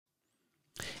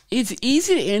It's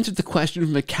easy to answer the question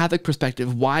from a Catholic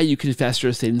perspective why you confess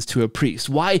your sins to a priest.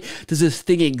 Why does this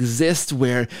thing exist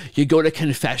where you go to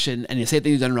confession and you say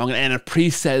things you've done wrong and a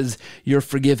priest says you're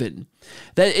forgiven?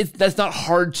 That's not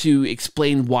hard to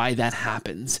explain why that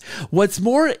happens. What's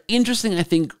more interesting, I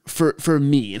think, for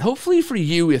me, and hopefully for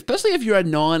you, especially if you're a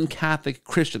non-Catholic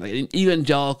Christian, like an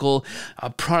evangelical,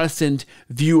 Protestant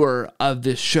viewer of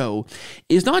this show,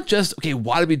 is not just, okay,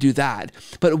 why do we do that?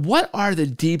 But what are the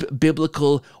deep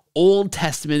biblical Old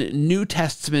Testament, New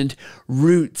Testament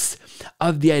roots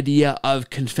of the idea of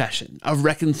confession, of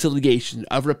reconciliation,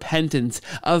 of repentance,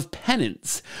 of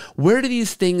penance? Where do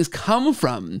these things come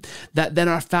from that then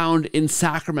are found in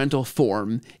sacramental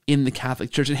form in the Catholic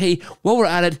Church? And hey, while we're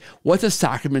at it, what's a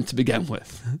sacrament to begin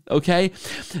with? Okay?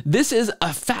 This is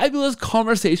a fabulous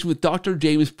conversation with Dr.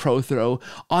 James Prothro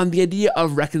on the idea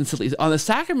of reconciliation, on the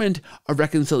sacrament of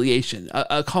reconciliation,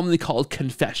 commonly called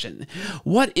confession.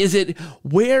 What is it?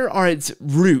 Where are its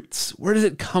roots? Where does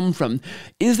it come from?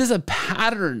 Is this a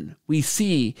pattern we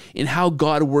see in how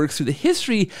God works through the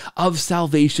history of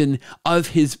salvation of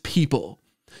his people?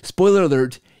 Spoiler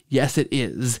alert, yes it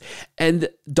is. And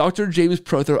Dr. James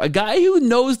Prothro, a guy who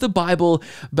knows the Bible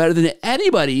better than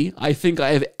anybody I think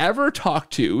I have ever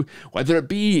talked to, whether it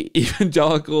be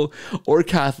evangelical or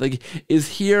Catholic,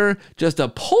 is here just to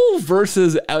pull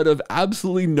verses out of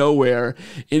absolutely nowhere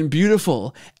in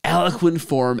beautiful, eloquent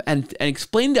form and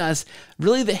explain to us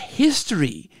really the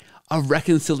history of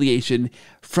reconciliation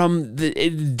from the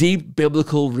deep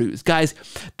biblical roots. Guys,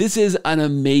 this is an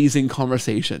amazing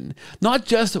conversation. Not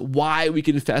just why we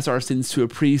confess our sins to a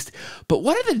priest, but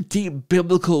what are the deep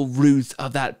biblical roots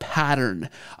of that pattern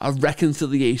of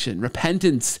reconciliation,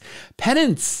 repentance,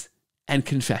 penance, and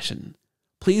confession?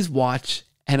 Please watch,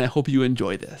 and I hope you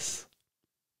enjoy this.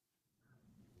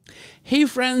 Hey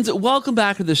friends, welcome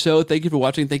back to the show. Thank you for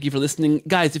watching. Thank you for listening.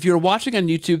 Guys, if you're watching on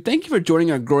YouTube, thank you for joining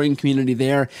our growing community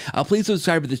there. Please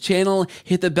subscribe to the channel,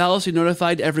 hit the bell so you're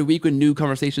notified every week when new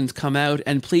conversations come out,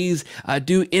 and please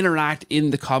do interact in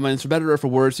the comments, for better or for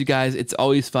worse, you guys. It's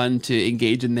always fun to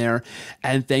engage in there,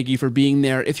 and thank you for being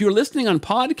there. If you're listening on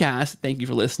podcast, thank you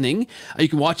for listening. You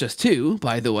can watch us too,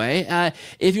 by the way.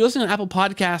 If you're listening on Apple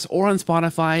Podcasts or on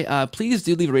Spotify, please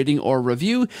do leave a rating or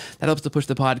review. That helps to push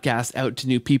the podcast out to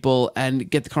new people and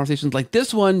get the conversations like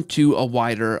this one to a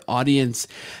wider audience.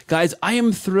 Guys, I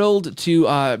am thrilled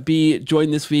to be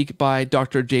joined this week by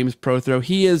Dr. James Prothro.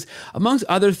 He is, amongst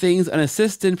other things, an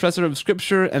assistant professor of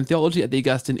scripture and theology at the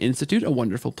Augustine Institute, a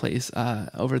wonderful place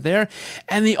over there,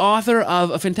 and the author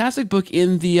of a fantastic book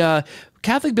in the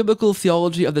Catholic Biblical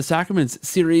Theology of the Sacraments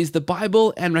series, The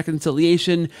Bible and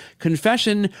Reconciliation,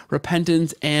 Confession,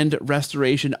 Repentance, and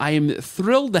Restoration. I am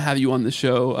thrilled to have you on the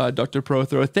show, Dr.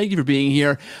 Prothro. Thank you for being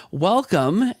here.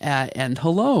 Welcome and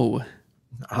hello.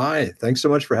 Hi, thanks so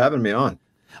much for having me on.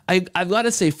 I've got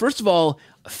to say, first of all,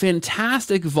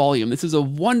 fantastic volume. This is a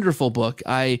wonderful book.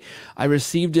 I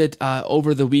received it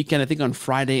over the weekend, I think on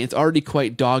Friday. It's already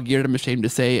quite dog-eared, I'm ashamed to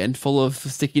say, and full of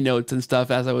sticky notes and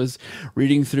stuff as I was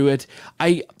reading through it.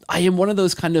 I am one of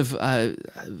those kind of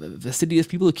fastidious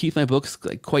people who keep my books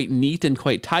like quite neat and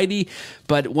quite tidy,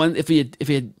 but if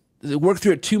you work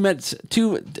through it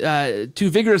too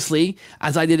vigorously,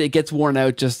 as I did, it gets worn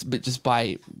out just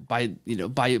by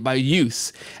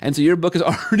use. And so your book is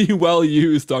already well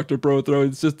used, Dr.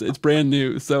 Prothro. It's brand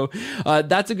new. So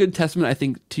that's a good testament, I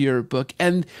think, to your book.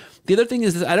 And the other thing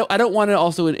is this, I don't want to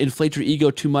also inflate your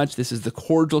ego too much. This is the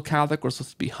cordial Catholic. We're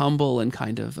supposed to be humble and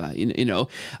kind of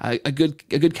a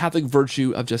good Catholic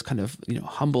virtue of just kind of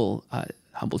humble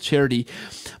charity.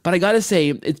 But I gotta say,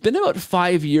 it's been about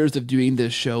 5 years of doing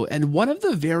this show, and one of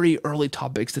the very early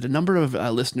topics that a number of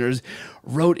listeners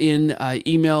wrote in,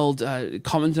 emailed,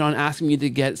 commented on, asking me to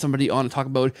get somebody on to talk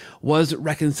about was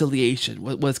reconciliation,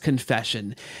 was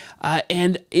confession.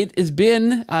 And it has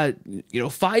been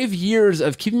 5 years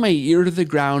of keeping my ear to the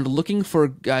ground, looking for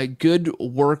good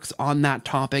works on that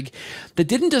topic that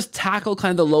didn't just tackle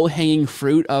kind of the low-hanging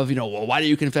fruit of, well, why do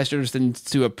you confess your sins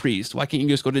to a priest? Why can't you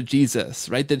just go to Jesus,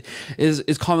 right? That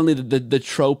is commonly the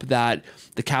trope that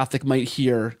the Catholic might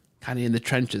hear kind of in the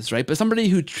trenches, right? But somebody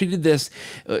who treated this,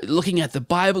 looking at the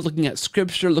Bible, looking at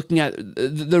scripture, looking at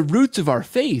the roots of our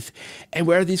faith and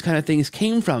where these kind of things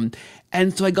came from.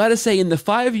 And so I got to say, in the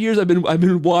 5 years I've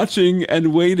been watching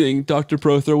and waiting, Dr.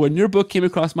 Prothro, when your book came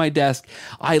across my desk,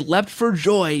 I leapt for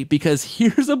joy, because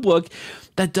here's a book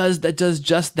that does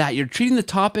just that. You're treating the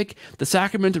topic, the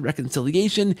sacrament of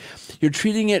reconciliation, you're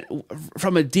treating it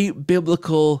from a deep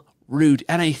biblical root.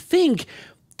 And I think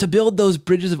to build those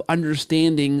bridges of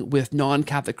understanding with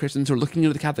non-Catholic Christians who are looking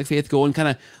into the Catholic faith, going kind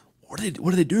of, what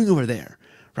are they doing over there?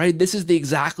 right? This is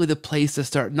exactly the place to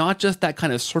start. Not just that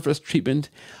kind of surface treatment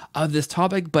of this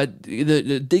topic, but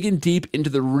the digging deep into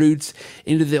the roots,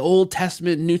 into the Old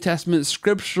Testament, New Testament,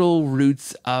 scriptural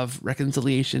roots of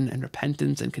reconciliation and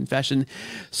repentance and confession.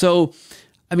 So,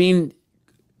 I mean,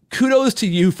 kudos to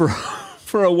you for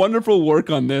for a wonderful work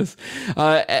on this,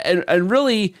 and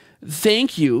really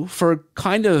thank you for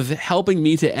kind of helping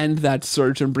me to end that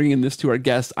search and bringing this to our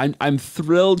guests. I'm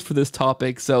thrilled for this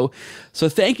topic. So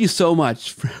thank you so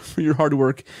much for your hard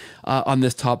work on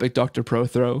this topic, Dr.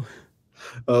 Prothro.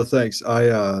 Oh, thanks.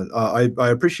 I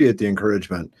appreciate the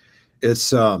encouragement.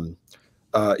 It's I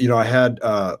had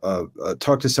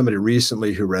talked to somebody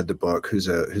recently who read the book, who's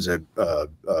a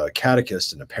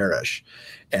catechist in a parish,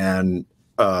 and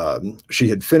she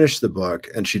had finished the book,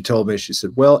 and she told me, she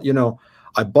said, well,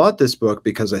 I bought this book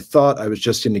because I thought I was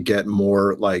just going to get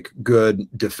more like good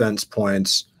defense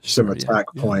points, some attack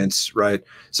points, right?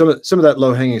 Some of that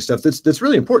low hanging stuff that's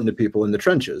really important to people in the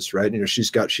trenches, right?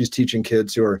 She's teaching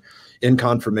kids who are in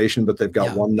confirmation, but they've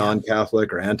got one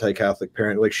non-Catholic or anti-Catholic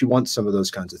parent. Like, she wants some of those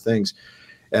kinds of things.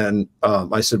 And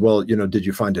I said, well, did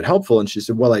you find it helpful? And she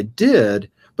said, well, I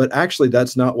did. But actually,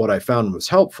 that's not what I found was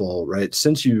helpful, right?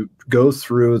 Since you go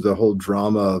through the whole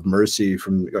drama of mercy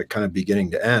from kind of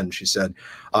beginning to end, she said,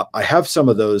 I have some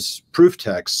of those proof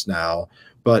texts now,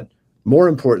 but more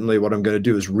importantly, what I'm going to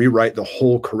do is rewrite the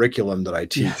whole curriculum that I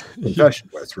teach confession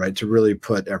with, right? To really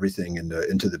put everything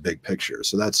into the big picture.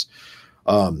 So that's,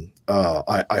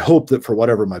 I hope that for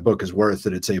whatever my book is worth,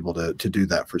 that it's able to do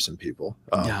that for some people.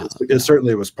 It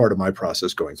certainly was part of my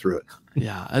process going through it.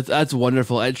 Yeah, that's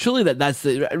wonderful. And truly that's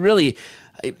really,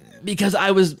 because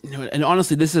I was, and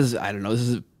honestly, this is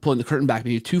pulling the curtain back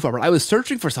maybe too far, but I was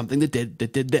searching for something that did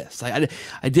this. I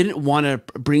didn't want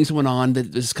to bring someone on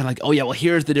that was kind of like, oh yeah, well,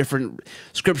 here's the different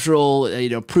scriptural,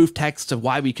 proof texts of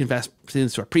why we confess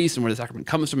sins to our priest and where the sacrament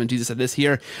comes from, and Jesus said this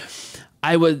here.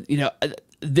 I would,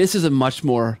 this is a much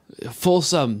more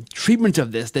fulsome treatment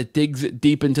of this that digs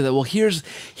deep into the, well, here's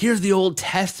the Old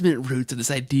Testament roots of this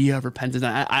idea of repentance.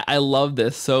 I love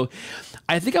this. So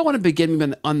I think I want to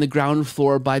begin on the ground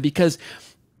floor because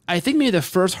I think maybe the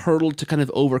first hurdle to kind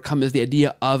of overcome is the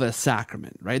idea of a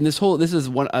sacrament, right? And this is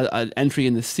an entry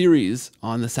in the series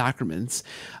on the sacraments,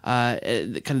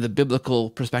 kind of the biblical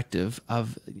perspective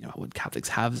of would Catholics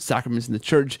have sacraments in the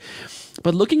church,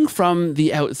 but looking from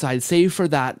the outside, save for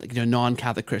that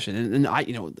non-Catholic Christian, and I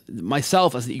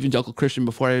myself as an evangelical Christian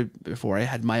before I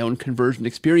had my own conversion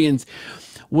experience,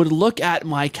 would look at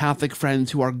my Catholic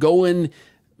friends who are going,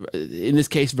 in this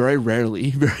case, very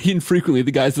rarely, very infrequently,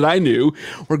 the guys that I knew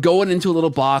were going into a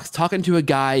little box, talking to a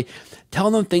guy,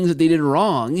 telling them things that they did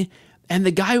wrong, and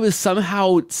the guy was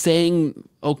somehow saying,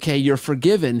 okay, you're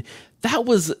forgiven. That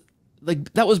was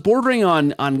bordering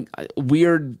on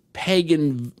weird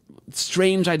pagan,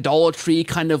 strange idolatry,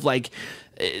 kind of like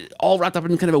all wrapped up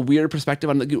in kind of a weird perspective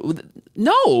on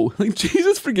no, like,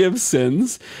 Jesus forgives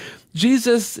sins.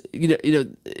 Jesus,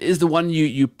 is the one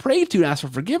you pray to and ask for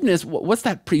forgiveness. What's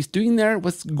that priest doing there?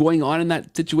 What's going on in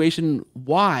that situation?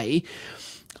 Why?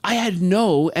 I had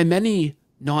and many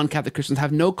non-Catholic Christians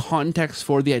have no context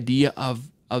for the idea of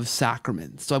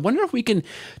sacraments. So I wonder if we can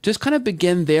just kind of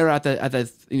begin there at the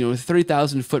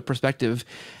 30,000 foot perspective,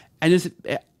 and just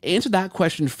answer that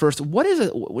question first. What is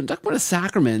it when talking about a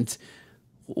sacrament?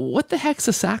 What the heck's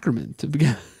a sacrament to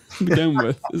begin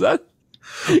with? Is that?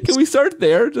 Can we start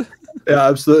there? Yeah,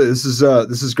 absolutely. This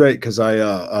is great because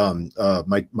our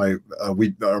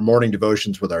morning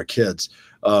devotions with our kids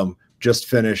just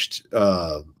finished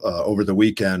over the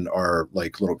weekend. Our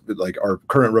our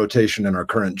current rotation in our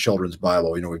current children's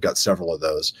Bible. We've got several of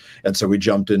those, and so we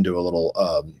jumped into a little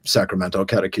sacramental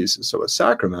catechesis. So a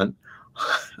sacrament,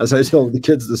 as I told the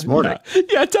kids this morning,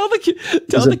 tell the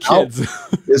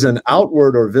kids, is an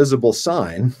outward or visible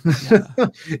sign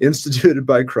instituted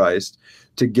by Christ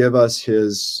to give us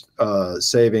his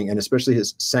saving and especially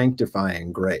his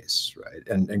sanctifying grace, right?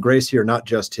 And grace here, not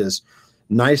just his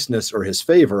niceness or his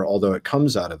favor, although it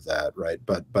comes out of that, right?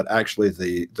 But actually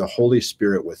the Holy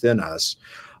Spirit within us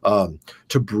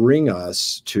to bring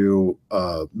us to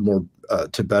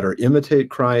to better imitate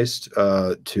Christ,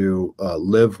 to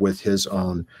live with his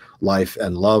own life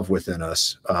and love within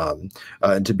us,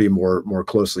 and to be more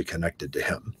closely connected to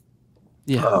him.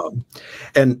 Yeah.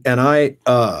 And I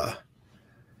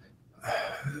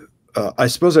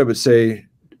suppose I would say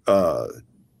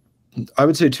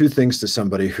two things to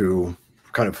somebody who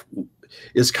kind of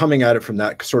is coming at it from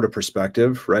that sort of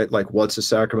perspective, right? Like, what's a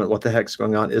sacrament? What the heck's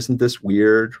going on? Isn't this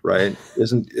weird, right?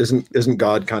 Isn't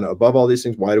God kind of above all these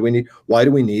things? Why do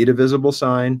we need a visible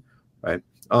sign, right?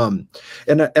 And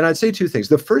I'd say two things.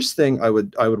 The first thing I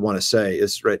would want to say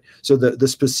is, right, so the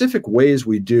specific ways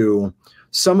we do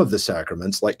some of the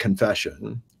sacraments, like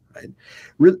confession, right?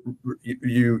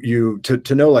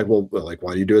 To know, like, well, like,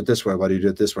 why do you do it this way? Why do you do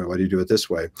it this way? Why do you do it this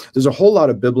way? There's a whole lot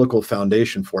of biblical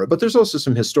foundation for it, but there's also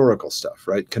some historical stuff,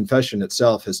 right? Confession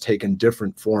itself has taken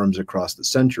different forms across the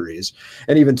centuries,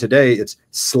 and even today, it's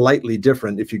slightly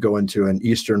different if you go into an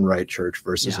Eastern Rite Church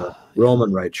versus a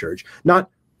Roman Rite Church. Not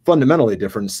fundamentally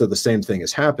different, so the same thing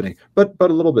is happening, but a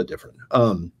little bit different.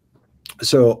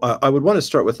 So I would want to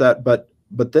start with that, but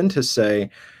then to say,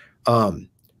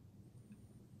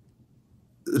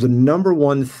 the number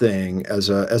one thing as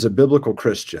a biblical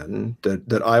Christian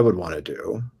that I would want to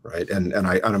do, right? And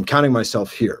I'm counting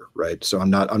myself here, right? So I'm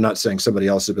not saying somebody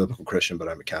else is a biblical Christian, but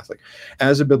I'm a Catholic.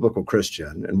 As a biblical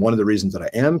Christian, and one of the reasons that I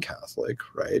am Catholic,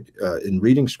 right, in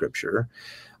reading Scripture,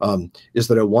 is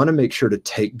that I want to make sure to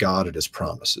take God at His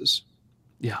promises.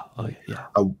 Yeah. Oh, yeah.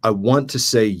 I want to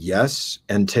say yes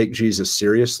and take Jesus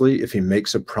seriously if He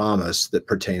makes a promise that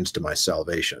pertains to my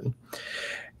salvation.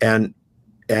 And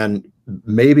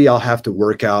maybe I'll have to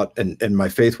work out, and my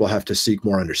faith will have to seek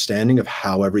more understanding of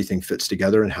how everything fits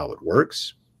together and how it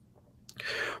works.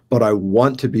 But I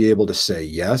want to be able to say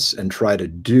yes and try to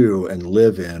do and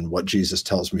live in what Jesus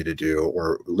tells me to do,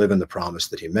 or live in the promise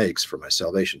that He makes for my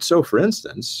salvation. So, for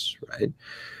instance, right,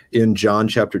 in John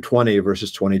chapter 20,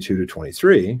 verses 22 to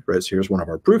 23, right, so here's one of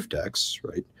our proof texts,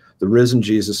 right? The risen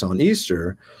Jesus on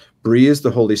Easter breathes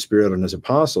the Holy Spirit on His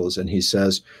apostles, and He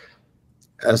says,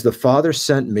 as the Father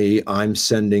sent me, I'm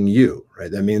sending you, right?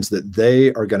 That means that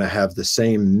they are going to have the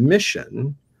same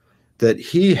mission that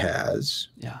He has,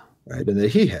 right? And that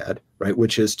He had, right?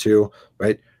 Which is to,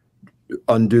 right,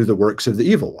 undo the works of the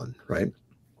evil one, right?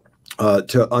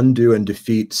 To undo and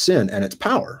defeat sin and its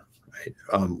power,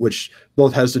 right? Which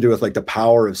both has to do with, like, the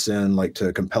power of sin, like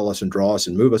to compel us and draw us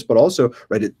and move us, but also,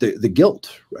 right, the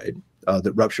guilt, right,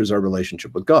 that ruptures our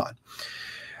relationship with God.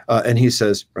 And He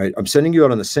says, right, I'm sending you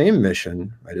out on the same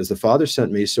mission, right? As the Father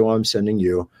sent me, so I'm sending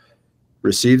you.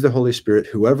 Receive the Holy Spirit.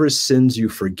 Whoever's sins you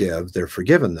forgive, they're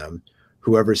forgiven them.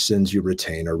 Whoever's sins you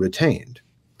retain are retained.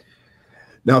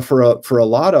 Now, for a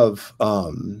lot of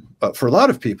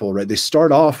people, right, they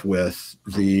start off with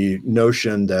the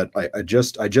notion that I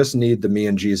just need the me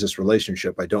and Jesus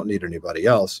relationship. I don't need anybody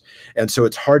else, and so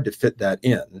it's hard to fit that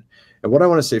in. And what I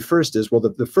want to say first is, well,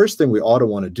 the first thing we ought to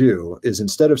want to do is,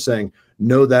 instead of saying,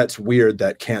 no, that's weird,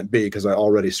 that can't be, because I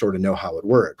already sort of know how it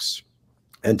works,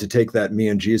 and to take that me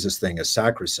and Jesus thing as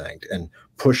sacrosanct and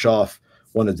push off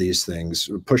one of these things,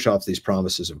 push off these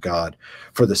promises of God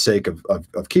for the sake of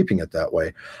keeping it that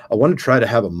way. I want to try to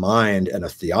have a mind and a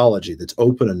theology that's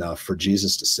open enough for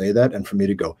Jesus to say that, and for me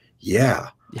to go, yeah,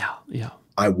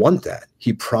 I want that.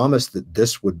 He promised that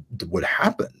this would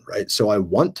happen, right? So I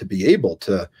want to be able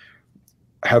to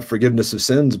have forgiveness of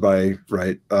sins by,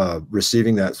 right,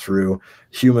 receiving that through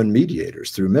human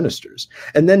mediators, through ministers.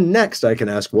 And then next I can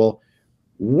ask, well,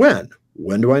 when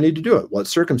do I need to do it? What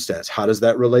circumstance? How does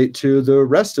that relate to the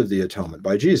rest of the atonement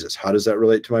by Jesus? How does that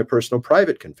relate to my personal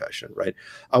private confession, right?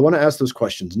 I want to ask those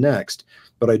questions next,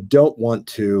 but I don't want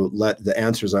to let the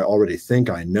answers I already think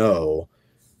I know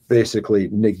basically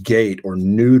negate or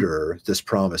neuter this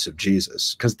promise of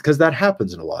Jesus, because that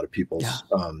happens in a lot of people's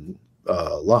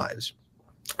lives.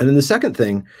 And then the second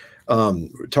thing,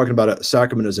 we're talking about a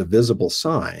sacrament as a visible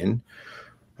sign,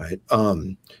 right?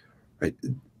 Right.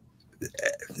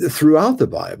 Throughout the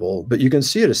Bible, but you can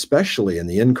see it especially in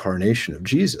the incarnation of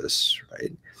Jesus,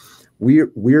 right?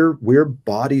 We're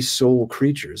body soul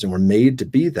creatures, and we're made to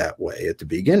be that way at the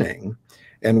beginning.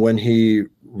 And when He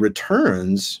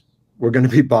returns, we're going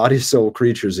to be body soul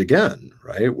creatures again,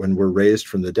 right? When we're raised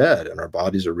from the dead and our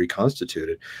bodies are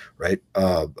reconstituted, right?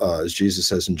 As Jesus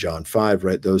says in John 5,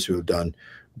 right? Those who have done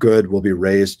good will be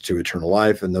raised to eternal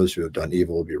life, and those who have done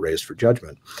evil will be raised for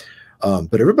judgment.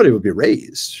 But everybody will be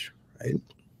raised, right?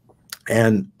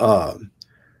 And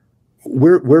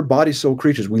we're body soul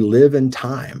creatures. We live in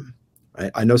time.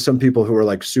 Right? I know some people who are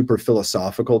like super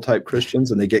philosophical type Christians,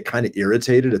 and they get kind of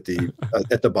irritated at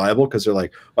the Bible, because they're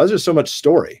like, why is there so much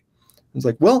story? It's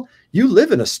like, well, you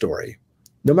live in a story.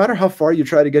 No matter how far you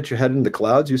try to get your head into the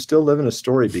clouds, you still live in a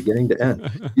story beginning to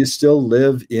end. You still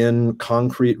live in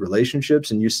concrete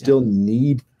relationships, and you still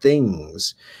need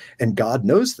things. And God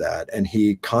knows that. And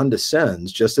He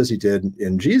condescends, just as He did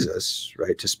in Jesus,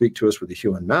 right, to speak to us with a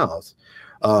human mouth.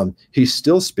 He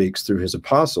still speaks through His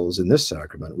apostles in this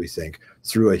sacrament, we think,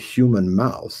 through a human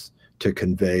mouth, to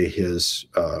convey His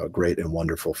great and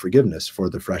wonderful forgiveness for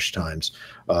the fresh times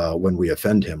when we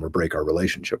offend Him or break our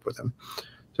relationship with Him.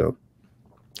 So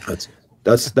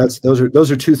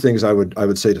those are two things I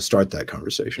would say to start that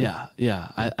conversation. Yeah, yeah,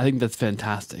 I think that's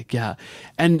fantastic. Yeah,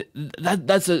 and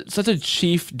that's such a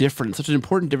chief difference, such an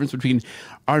important difference between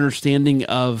our understanding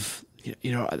of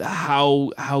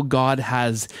how God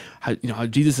has how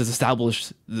Jesus has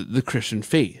established the Christian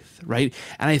faith, right?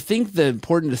 And I think the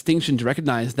important distinction to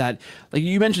recognize that, like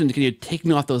you mentioned,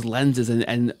 taking off those lenses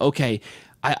and okay,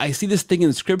 I see this thing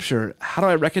in Scripture. How do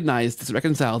I recognize this,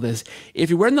 reconcile this?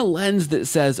 If you're wearing the lens that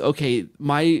says, okay,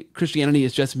 my Christianity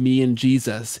is just me and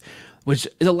Jesus, which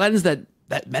is a lens that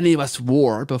many of us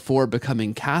wore before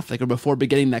becoming Catholic or before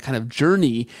beginning that kind of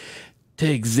journey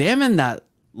to examine that,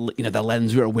 the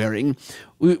lens we were wearing,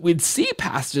 we'd see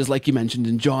passages like you mentioned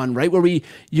in John, right, where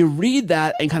you read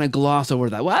that and kind of gloss over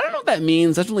that. Well, I don't know what that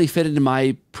means. That doesn't really fit into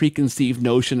my preconceived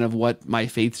notion of what my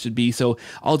faith should be. So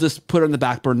I'll just put it on the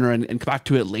back burner and come back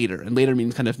to it later. And later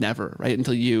means kind of never, right,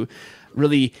 until you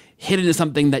really hit into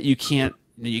something that you can't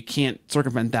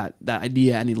circumvent that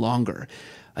idea any longer.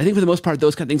 I think for the most part,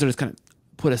 those kind of things are just kind of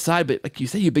put aside. But like you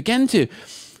say, you begin to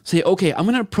say, okay, I'm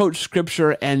going to approach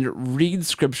Scripture and read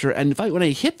Scripture. And when I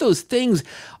hit those things,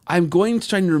 I'm going to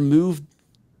try and remove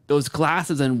those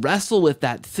glasses and wrestle with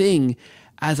that thing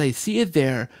as I see it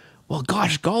there. Well,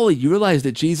 gosh, golly, you realize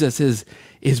that Jesus is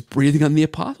breathing on the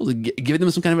apostles and giving them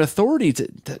some kind of authority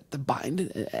to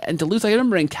bind and to loose. I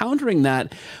remember encountering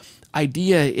that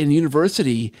idea in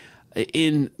university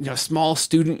in small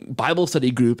student Bible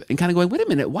study group and kind of going, wait a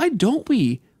minute, why don't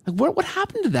we? Like, what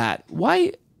happened to that?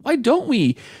 Why don't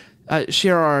we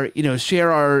share our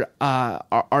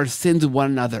sins with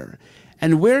one another?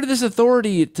 And where did this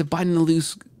authority to bind and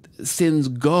loose sins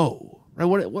go? Right?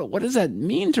 What does that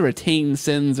mean to retain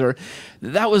sins? Or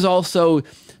that was also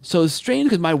so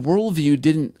strange because my worldview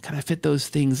didn't kind of fit those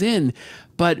things in.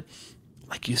 But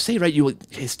like you say, right, you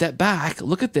step back,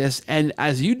 look at this, and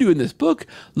as you do in this book,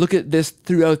 look at this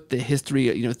throughout the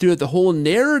history, throughout the whole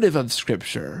narrative of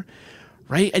Scripture.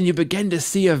 Right? And you begin to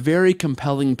see a very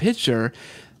compelling picture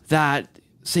that,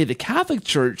 say, the Catholic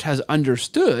Church has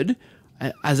understood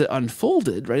as it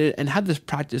unfolded, right? And had this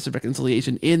practice of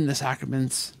reconciliation in the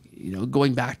sacraments,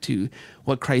 going back to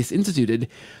what Christ instituted.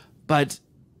 But,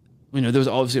 there was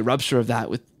obviously a rupture of that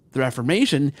with the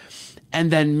Reformation.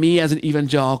 And then me as an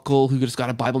evangelical who just got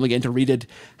a Bible and began to read it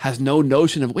has no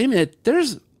notion of, wait a minute,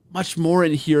 there's much more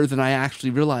in here than I actually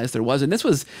realized there was. And this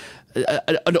was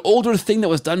an older thing that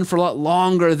was done for a lot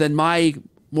longer than my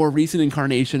more recent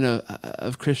incarnation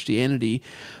of Christianity,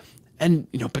 and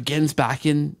begins back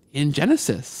in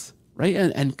Genesis, right,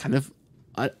 and kind of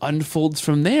unfolds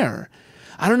from there.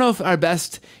 I don't know if our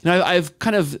best, I've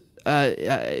kind of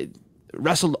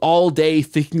wrestled all day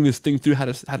thinking this thing through how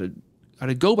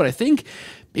to go, but I think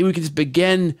maybe we can just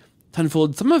begin to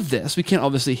unfold some of this. We can't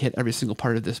obviously hit every single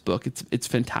part of this book. It's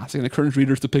fantastic, and I encourage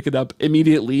readers to pick it up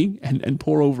immediately and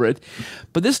pore over it.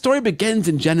 But this story begins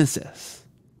in Genesis,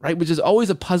 right, which is always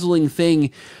a puzzling thing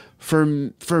for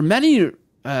many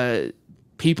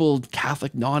people,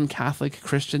 Catholic, non-Catholic,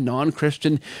 Christian,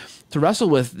 non-Christian, to wrestle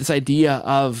with this idea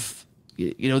of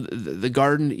the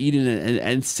Garden of Eden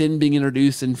and sin being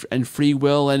introduced and free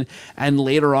will, and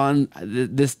later on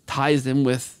this ties in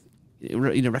with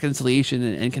reconciliation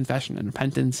and confession and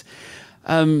repentance.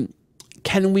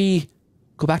 Can we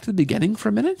go back to the beginning for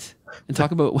a minute and talk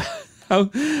about how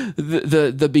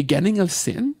the beginning of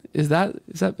sin is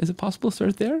it possible to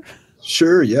start there?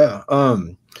 Sure. Yeah. I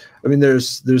mean,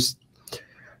 there's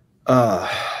a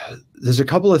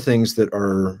couple of things that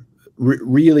are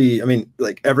really, I mean,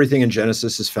 like everything in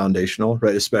Genesis is foundational,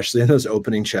 right? Especially in those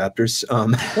opening chapters.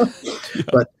 Yeah.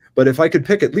 But if I could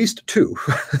pick at least two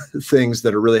things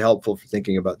that are really helpful for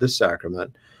thinking about this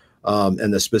sacrament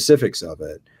and the specifics of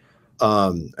it,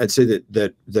 I'd say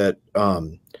that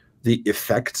the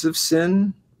effects of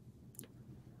sin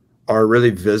are really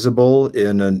visible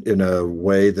in a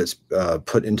way that's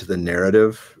put into the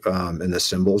narrative and the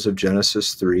symbols of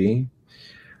Genesis 3,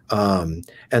 and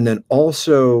then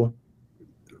also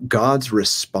God's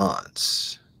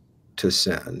response to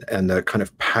sin and the kind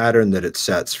of pattern that it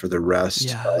sets for the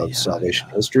rest of salvation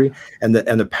history, and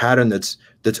the pattern that's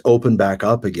opened back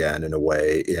up again in a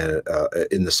way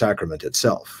in the sacrament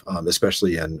itself,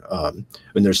 especially in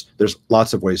there's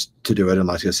lots of ways to do it, and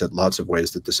like I said, lots of ways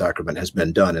that the sacrament has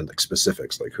been done in like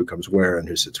specifics, like who comes where and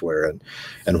who sits where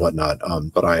and whatnot.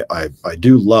 But I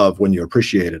do love when you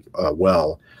appreciate it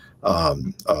well. I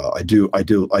do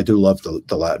love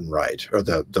the Latin rite, or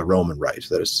the Roman rite,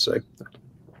 that is to say.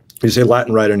 You say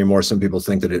Latin rite anymore, some people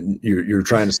think that you're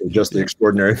trying to say just the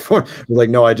extraordinary form. You're like,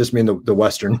 no, I just mean the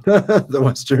Western, the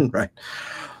Western rite.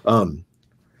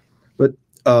 But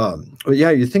yeah,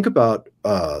 you think about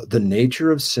the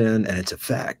nature of sin and its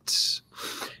effects.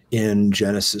 in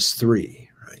Genesis 3,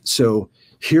 right? So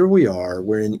here we are,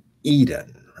 we're in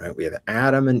Eden, right? We have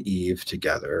Adam and Eve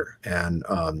together, and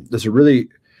there's a really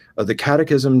the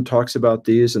Catechism talks about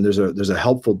these, and there's a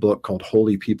helpful book called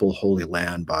Holy People, Holy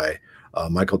Land by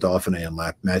Michael Dauphiné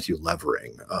and Matthew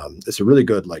Levering. It's a really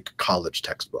good like college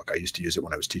textbook. I used to use it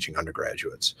when I was teaching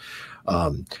undergraduates.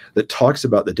 That talks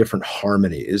about the different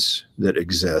harmonies that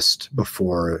exist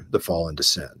before the fall into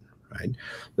sin. Right?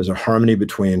 There's a harmony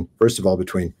between, first of all,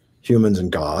 between humans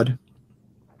and God.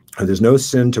 And there's no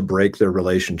sin to break their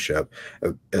relationship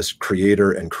as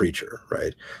creator and creature.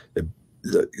 Right?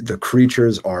 The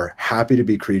creatures are happy to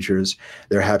be creatures.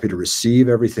 They're happy to receive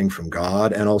everything from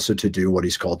God and also to do what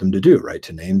he's called them to do, right?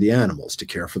 To name the animals, to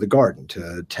care for the garden,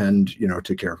 to tend,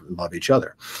 to care and love each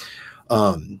other.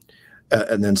 And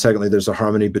then secondly, there's a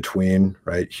harmony between,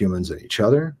 right, humans and each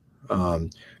other,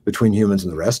 between humans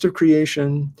and the rest of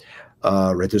creation,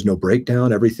 right? There's no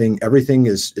breakdown. Everything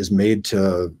is made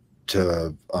to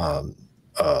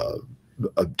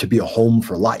be a home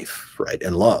for life, right,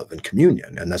 and love and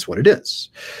communion, and that's what it is.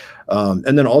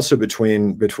 And then also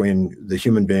between the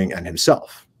human being and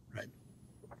himself, right?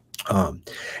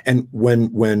 And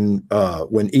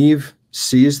when Eve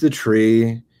sees the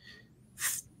tree,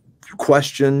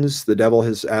 questions, the devil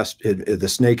has asked, the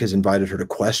snake has invited her to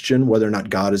question whether or not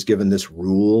God has given this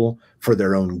rule for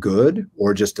their own good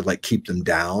or just to like keep them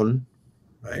down,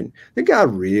 right? Did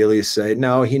God really say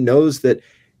no? He knows that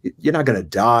you're not going to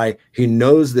die. He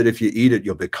knows that if you eat it,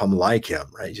 you'll become like him,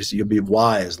 right? You'll be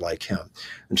wise like him.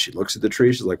 And she looks at the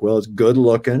tree. She's like, well, it's good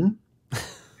looking.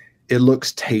 It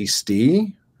looks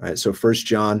tasty, right? So 1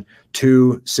 John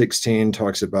 2:16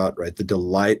 talks about, right, the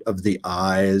delight of the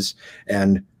eyes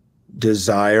and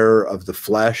desire of the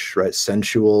flesh, right?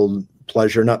 Sensual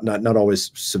pleasure, not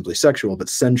always simply sexual, but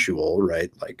sensual,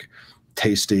 right? Like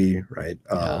tasty, right?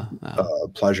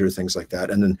 Pleasure, things like that.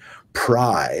 And then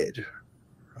pride,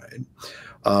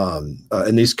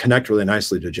 and these connect really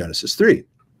nicely to Genesis 3,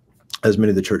 as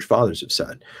many of the church fathers have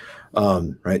said.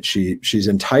 Right? She's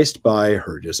enticed by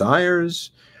her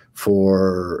desires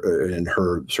and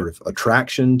her sort of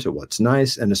attraction to what's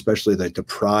nice, and especially like the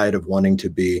pride of wanting to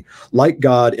be like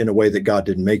God in a way that God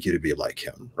didn't make you to be like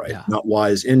him, right? Yeah. Not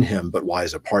wise in him, but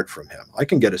wise apart from him. I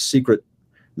can get a secret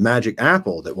magic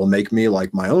apple that will make me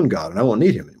like my own God, and I won't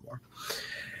need him anymore.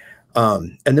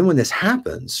 And then when this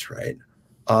happens, right,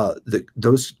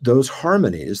 those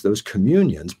harmonies, those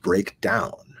communions break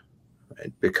down,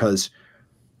 right? Because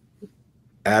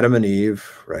Adam and Eve,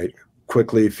 right,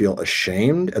 quickly feel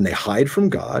ashamed and they hide from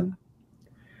God.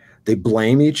 They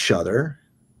blame each other,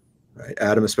 right?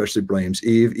 Adam especially blames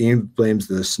Eve. Eve blames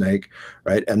the snake,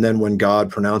 right? And then when God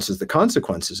pronounces the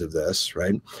consequences of this,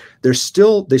 right, they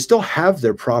still have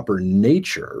their proper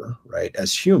nature, right,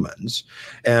 as humans,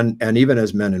 and even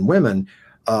as men and women.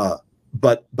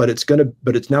 But it's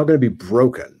now going to be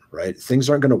broken, right? Things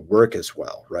aren't going to work as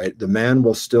well, right? The man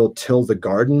will still till the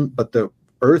garden, but the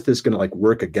earth is going to like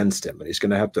work against him, and he's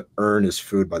going to have to earn his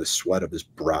food by the sweat of his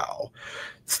brow.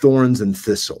 Thorns and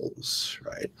thistles,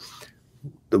 right?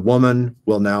 The woman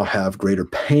will now have greater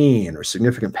pain or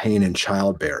significant pain in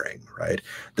childbearing, right?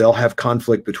 They'll have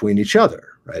conflict between each other,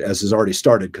 right? As has already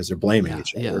started because they're blaming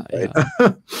each other, right?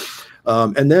 Yeah.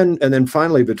 And then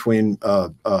finally between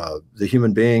the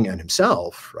human being and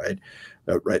himself, right?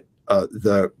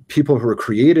 The people who are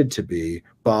created to be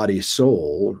body,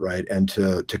 soul, right, and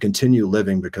to continue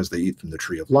living because they eat from the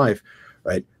tree of life,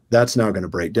 right? That's now going to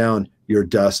break down. You're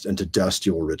dust, and to dust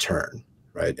you will return,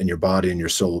 right? And your body and your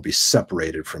soul will be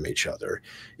separated from each other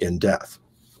in death.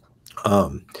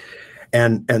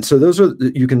 And so those are,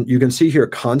 you can see here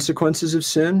consequences of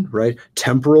sin, right?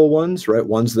 Temporal ones, right?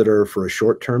 Ones that are for a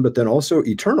short term, but then also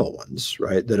eternal ones,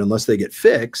 right? That unless they get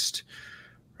fixed,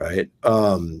 right,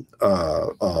 are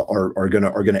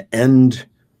gonna end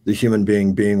the human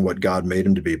being what God made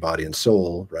him to be, body and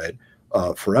soul, right,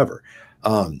 forever.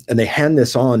 And they hand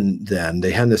this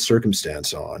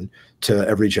circumstance on to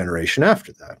every generation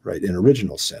after that, right, in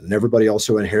original sin. And everybody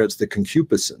also inherits the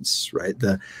concupiscence, right,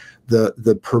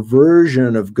 the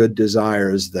perversion of good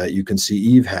desires that you can see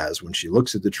Eve has when she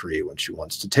looks at the tree, when she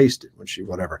wants to taste it, when she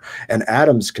whatever. And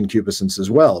Adam's concupiscence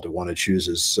as well, to want to choose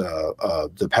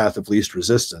the path of least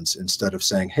resistance instead of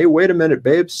saying, hey, wait a minute,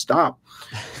 babe, stop.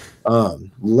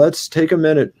 Let's take a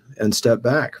minute and step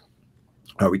back.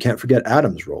 We can't forget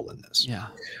Adam's role in this. Yeah.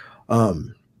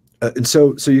 And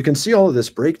so you can see all of this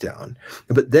breakdown,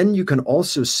 but then you can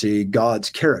also see God's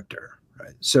character,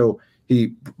 right? So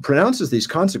he pronounces these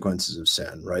consequences of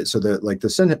sin, right? So that like the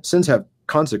sins have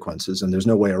consequences and there's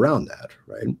no way around that,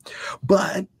 right?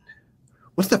 But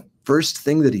what's the first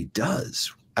thing that he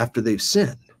does after they've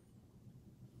sinned?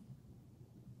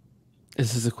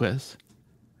 Is this a quiz?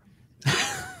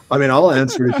 I mean, I'll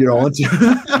answer it if you don't want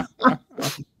to.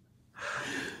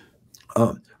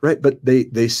 Right. But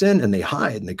they sin and they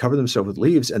hide and they cover themselves with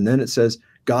leaves. And then it says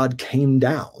God came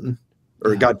down,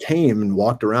 or God came and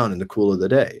walked around in the cool of the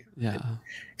day. Yeah. Right?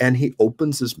 And he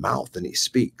opens his mouth and he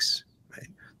speaks. Right?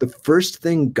 The first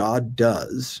thing God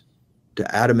does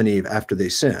to Adam and Eve after they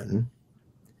sin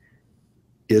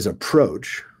is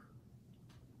approach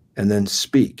and then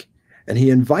speak. And he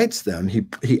invites them.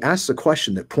 He asks a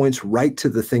question that points right to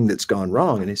the thing that's gone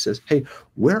wrong. And he says, hey,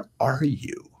 where are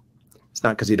you? It's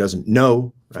not because he doesn't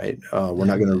know, right? We're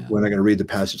not going to read the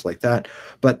passage like that.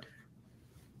 But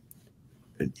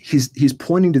he's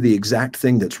pointing to the exact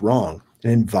thing that's wrong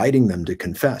and inviting them to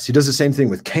confess. He does the same thing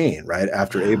with Cain, right?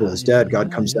 After Abel is dead,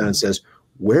 God comes down and says,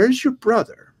 where's your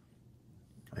brother?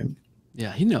 Right?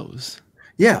 Yeah, he knows.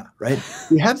 Yeah, right.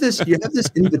 You have this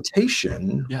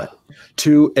invitation right,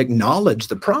 to acknowledge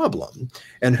the problem,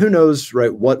 and who knows,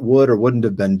 right? What would or wouldn't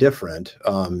have been different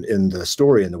in the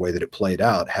story and the way that it played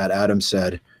out had Adam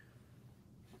said,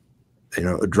 you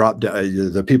know, drop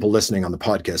down. The people listening on the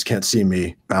podcast can't see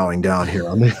me bowing down here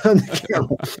on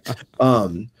the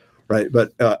camera, right?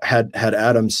 But had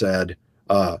Adam said,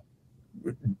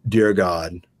 "Dear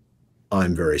God,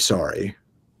 I'm very sorry,"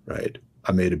 right?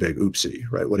 I made a big oopsie,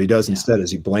 right? What he does instead is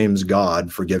he blames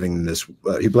God for giving this.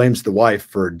 He blames the wife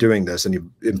for doing this, and he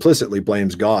implicitly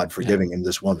blames God for giving him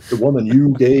this woman, the woman you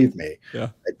gave me.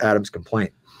 Adam's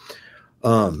complaint.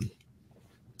 But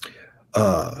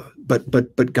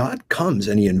God comes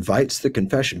and he invites the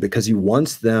confession because he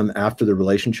wants them, after the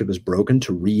relationship is broken,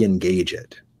 to re-engage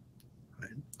it. Right?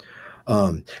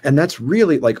 And that's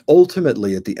really, like,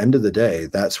 ultimately at the end of the day,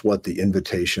 that's what the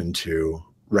invitation to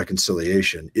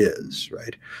reconciliation is,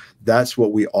 right? That's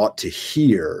what we ought to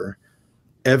hear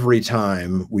every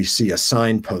time we see a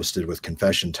sign posted with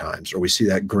confession times, or we see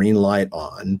that green light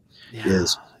on,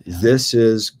 is this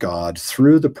is God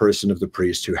through the person of the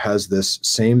priest who has this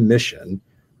same mission,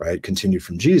 right? Continued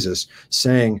from Jesus,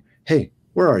 saying, hey,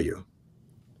 where are you?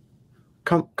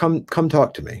 Come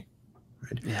talk to me.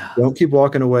 Right? Don't keep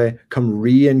walking away. Come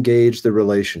re-engage the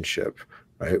relationship,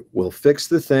 right? We'll fix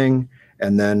the thing,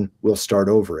 and then we'll start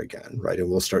over again, right? And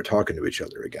we'll start talking to each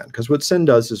other again. Because what sin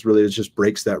does is really, it just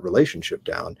breaks that relationship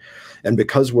down. And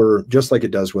because we're just like it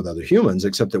does with other humans,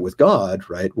 except that with God,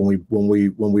 right? When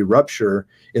we rupture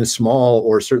in a small,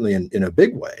 or certainly in a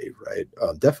big way, right?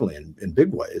 Definitely in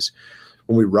big ways,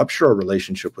 when we rupture our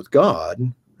relationship with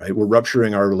God, right? We're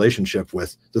rupturing our relationship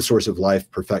with the source of life,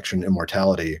 perfection,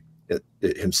 immortality,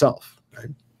 himself, right?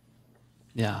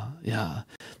 Yeah.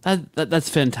 That's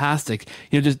fantastic.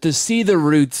 You know, just to see the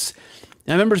roots.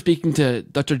 I remember speaking to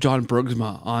Dr. John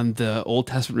Bergsma on the Old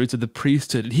Testament roots of the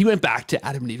priesthood, and he went back to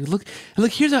Adam and Eve. Look,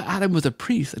 here's how Adam was a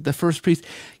priest, like the first priest.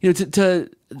 You know, to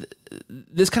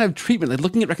this kind of treatment, like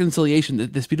looking at reconciliation,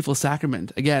 this beautiful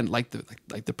sacrament, again, like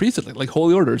the priesthood, like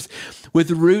holy orders, with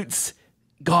roots.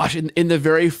 Gosh, in the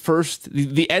very first,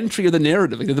 the entry of the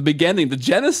narrative, like the beginning, the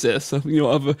genesis of, you know,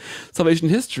 of salvation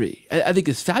history, I think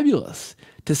is fabulous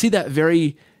to see that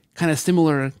very kind of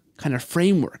similar kind of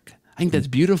framework. I think that's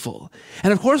beautiful.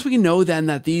 And of course, we know then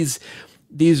that these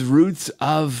roots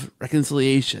of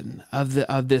reconciliation, of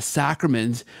this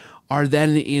sacrament, are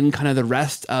then in kind of the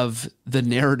rest of the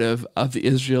narrative of the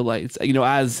Israelites. You know,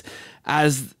 as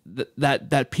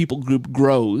that people group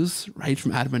grows, right,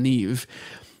 from Adam and Eve.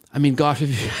 I mean, gosh,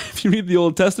 if you read the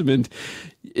Old Testament,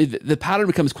 the pattern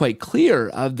becomes quite clear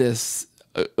of this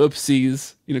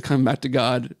oopsies, you know, coming back to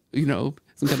God, you know,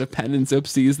 some kind of penance,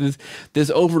 oopsies, this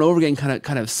over and over again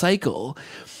kind of cycle.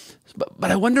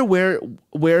 But I wonder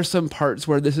where some parts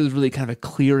where this is really kind of a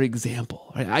clear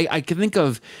example. Right? I can think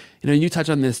of, you know, you touch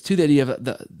on this too, the idea of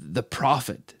the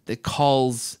prophet that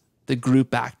calls the group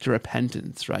back to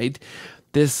repentance, right?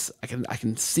 This I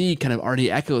can see kind of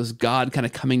already echoes God kind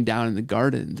of coming down in the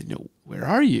garden. You know, where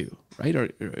are you, right? Or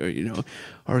you know,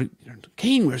 or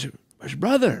Cain, where's your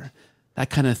brother? That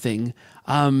kind of thing.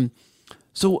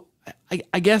 So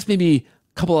I guess maybe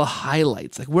a couple of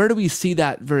highlights. Like, where do we see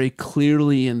that very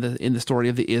clearly in the story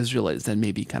of the Israelites? Then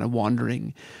maybe kind of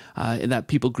wandering in that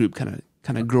people group, kind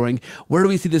of growing. Where do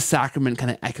we see the sacrament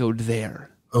kind of echoed there?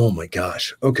 Oh my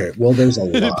gosh. Okay. Well, there's a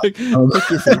lot. Pick your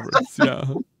favorites. Yeah.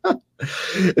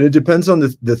 And it depends on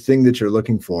the thing that you're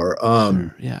looking for.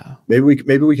 Sure, yeah. Maybe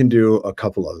we can do a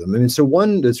couple of them. I mean, so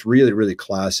one that's really, really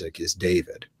classic is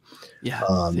David. Yeah.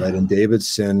 Right. And David's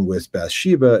sin with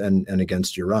Bathsheba and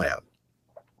against Uriah.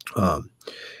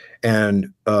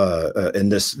 And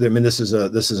this, I mean, this is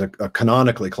a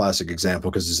canonically classic example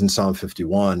because it's in Psalm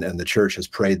 51, and the church has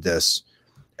prayed this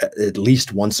at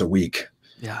least once a week.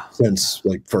 Yeah. Since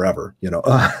like forever, you know.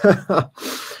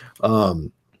 But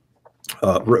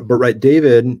right,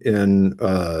 David in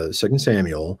 2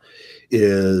 Samuel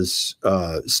is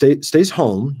stays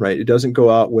home, right? He doesn't go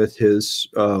out with his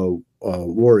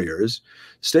warriors,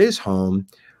 stays home,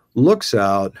 looks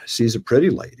out, sees a pretty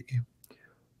lady.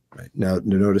 Right now,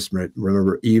 notice, right,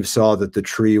 remember, Eve saw that the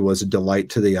tree was a delight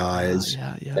to the eyes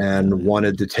and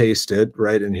wanted to taste it,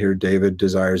 right? And here David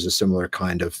desires a similar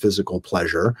kind of physical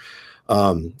pleasure,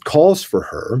 calls for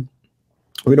her.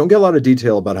 We don't get a lot of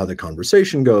detail about how the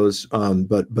conversation goes,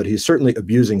 but he's certainly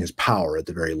abusing his power at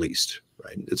the very least,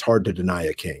 right? It's hard to deny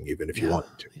a king, even if you want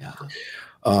to.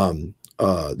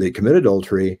 They commit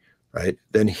adultery, right?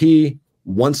 Then he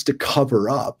wants to cover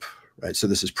up, right? So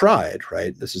this is pride,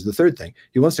 right? This is the third thing.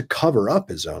 He wants to cover up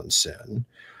his own sin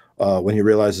when he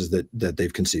realizes that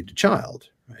they've conceived a child,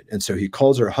 right? And so he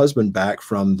calls her husband back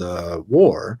from the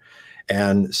war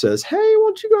and says, "Hey, why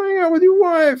don't you go hang out with your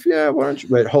wife? Yeah, why don't you?"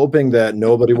 Right, hoping that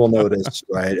nobody will notice,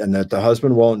 right, and that the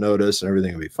husband won't notice, and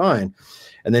everything will be fine.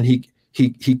 And then he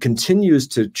continues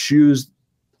to choose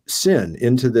sin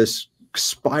into this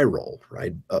spiral,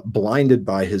 right, blinded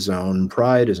by his own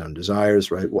pride, his own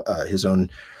desires, right, his own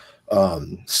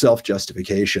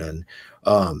self-justification.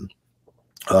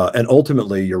 And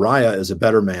ultimately, Uriah is a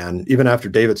better man. Even after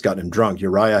David's gotten him drunk,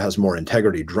 Uriah has more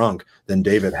integrity drunk than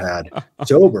David had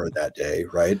sober that day,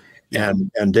 right?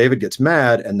 And David gets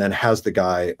mad and then has the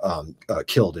guy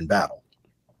killed in battle.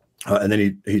 And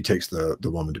then he takes the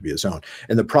woman to be his own.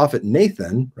 And the prophet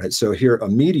Nathan, right? So here, a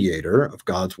mediator of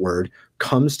God's word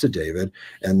comes to David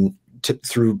and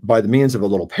by the means of a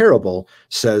little parable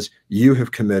says, "You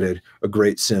have committed a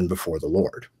great sin before the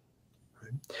Lord."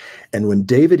 And when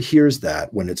David hears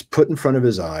that, when it's put in front of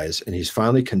his eyes and he's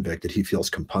finally convicted, he feels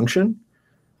compunction,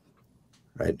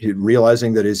 right?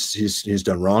 Realizing that he's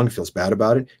done wrong, feels bad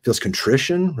about it, feels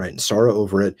contrition, right, and sorrow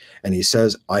over it. And he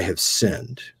says, "I have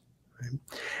sinned." Right?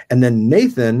 And then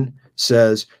Nathan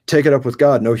says, "Take it up with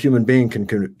God. No human being can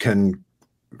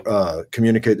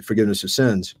communicate the forgiveness of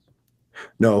sins."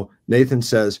 No, Nathan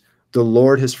says, "The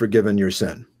Lord has forgiven your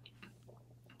sin."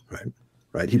 Right?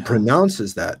 Right? He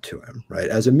pronounces that to him, right,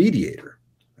 as a mediator.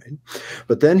 Right?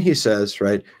 But then he says,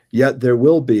 right, "Yet there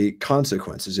will be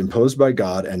consequences imposed by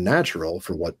God and natural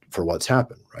for what's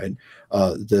happened." Right?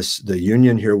 The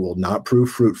union here will not prove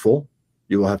fruitful.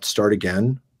 You will have to start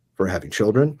again for having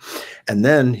children. And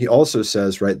then he also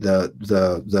says, right,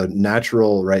 the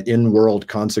natural, right, in-world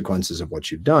consequences of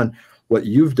what you've done. What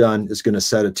you've done is going to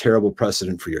set a terrible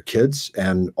precedent for your kids,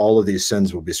 and all of these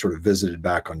sins will be sort of visited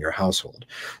back on your household.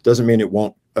 Doesn't mean it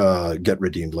won't get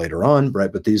redeemed later on,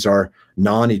 right? But these are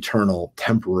non-eternal,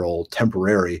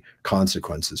 temporary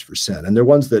consequences for sin, and they're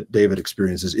ones that David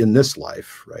experiences in this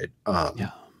life, right?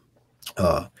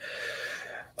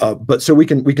 But so we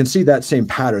can see that same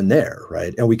pattern there,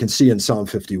 right? And we can see in Psalm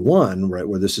 51, right,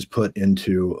 where this is put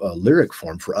into a lyric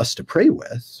form for us to pray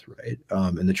with, right?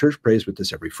 And the church prays with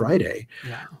this every Friday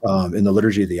in the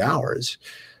Liturgy of the Hours,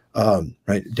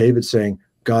 right? David's saying,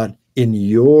 "God, in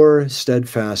your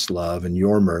steadfast love and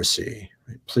your mercy,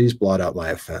 right, please blot out my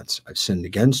offense. I've sinned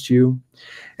against you."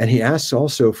 And he asks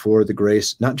also for the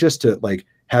grace, not just to like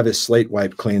have his slate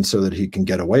wiped clean so that he can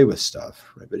get away with stuff,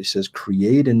 right? But he says,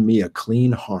 "Create in me a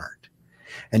clean heart."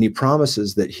 And he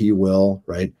promises that he will,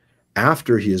 right,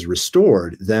 after he is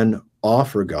restored, then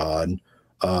offer God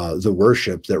the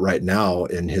worship that right now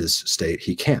in his state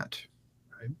he can't.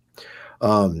 Right?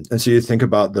 And so you think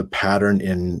about the pattern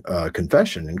in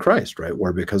confession in Christ, right,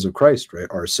 where because of Christ, right,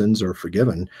 our sins are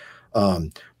forgiven.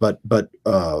 But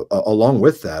along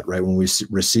with that, right, when we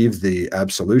receive the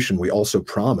absolution, we also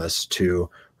promise to,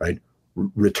 right,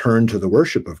 return to the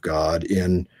worship of God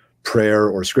in prayer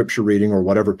or scripture reading or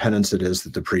whatever penance it is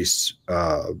that the priests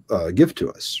give to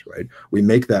us, right? We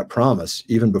make that promise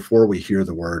even before we hear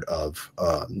the word of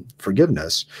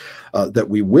forgiveness, that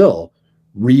we will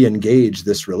re-engage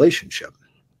this relationship.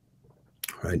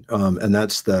 Right. And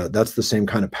that's the same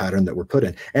kind of pattern that we're put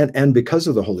in. And because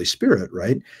of the Holy Spirit,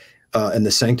 right, and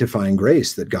the sanctifying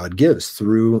grace that God gives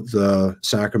through the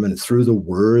sacrament, through the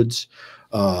words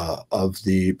of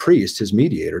the priest, his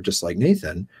mediator, just like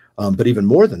Nathan, but even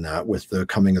more than that, with the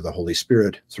coming of the Holy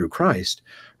Spirit through Christ,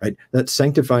 right, that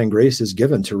sanctifying grace is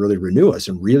given to really renew us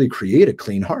and really create a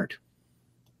clean heart,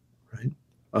 right?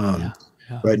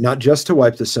 Right, not just to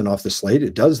wipe the sin off the slate,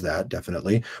 it does that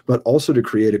definitely, but also to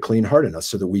create a clean heart in us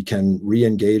so that we can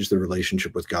re-engage the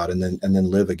relationship with God and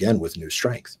then live again with new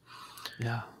strength.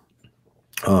 Yeah.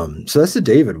 So that's the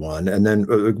David one, and then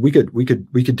we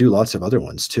could do lots of other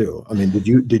ones too. I mean,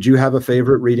 did you have a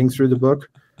favorite reading through the book?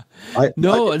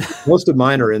 No, most of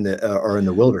mine are in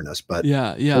the wilderness, but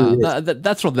yeah,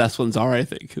 that's where the best ones are, I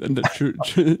think, and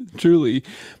truly.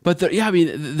 But yeah, I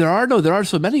mean, there are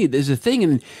so many. There's a thing,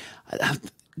 and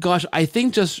gosh, I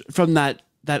think just from that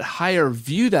higher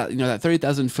view, that that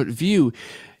 30,000-foot view,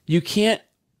 you can't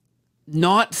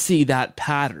not see that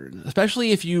pattern,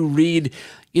 especially if you read,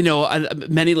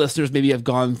 many listeners maybe have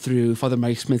gone through Father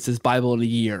Mike Schmitz's Bible in a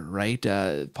Year, right?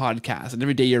 Podcast. And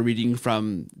every day you're reading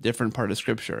from different part of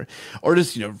scripture, or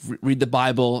just, read the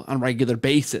Bible on a regular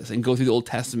basis and go through the Old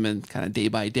Testament kind of day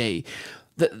by day.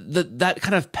 That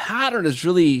kind of pattern is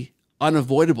really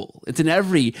unavoidable. It's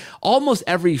in almost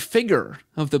every figure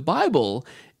of the Bible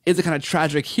is a kind of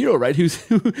tragic hero, right? Who's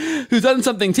done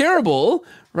something terrible,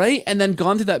 right? And then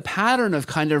gone through that pattern of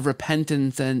kind of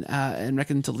repentance and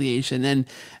reconciliation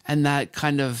and that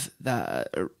kind of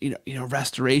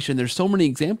restoration. There's so many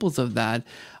examples of that.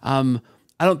 I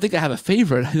don't think I have a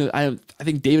favorite. I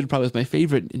think David probably was my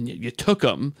favorite, and you took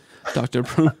him, Dr.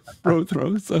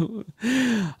 Prothro. So,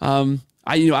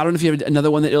 I don't know if you have another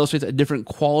one that illustrates a different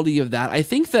quality of that. I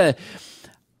think that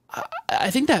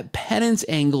penance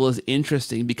angle is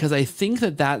interesting, because I think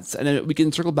that's, and we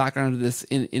can circle back around to this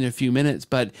in a few minutes,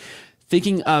 but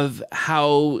thinking of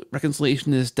how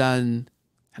reconciliation is done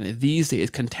kind of these days,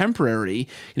 contemporary,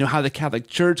 how the Catholic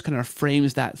Church kind of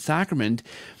frames that sacrament,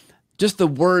 just the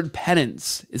word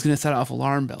penance is going to set off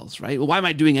alarm bells, right? Well, why am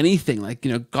I doing anything? Like,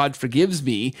 God forgives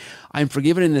me. I'm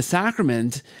forgiven in the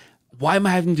sacrament. Why am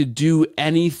I having to do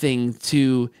anything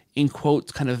to, in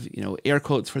quotes, kind of, air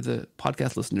quotes for the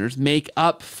podcast listeners, make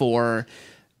up for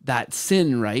that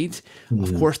sin, right? Mm-hmm.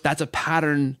 Of course, that's a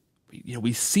pattern,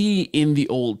 we see in the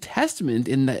Old Testament,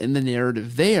 in the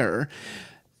narrative there,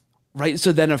 right?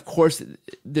 So then, of course,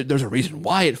 there's a reason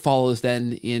why it follows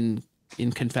then in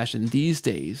confession these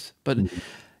days. But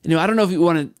I don't know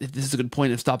if this is a good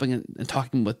point of stopping and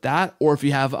talking about that, or if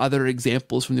you have other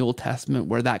examples from the Old Testament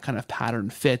where that kind of pattern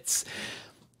fits.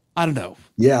 I don't know.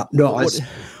 Yeah, no,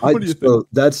 so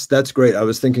that's great. I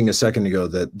was thinking a second ago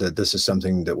that this is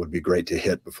something that would be great to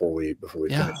hit before we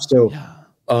finish. So,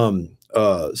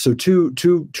 so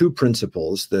two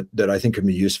principles that I think can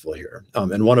be useful here,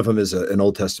 and one of them is an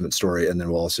Old Testament story, and then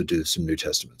we'll also do some New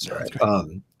Testaments. All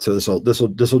right. So this will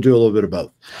do a little bit of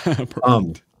both.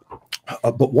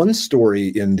 But one story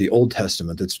in the Old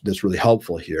Testament that's really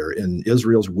helpful here in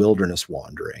Israel's wilderness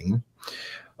wandering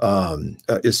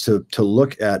is to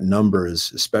look at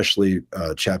Numbers, especially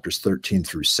chapters 13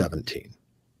 through 17.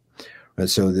 Right,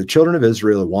 so the children of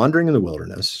Israel are wandering in the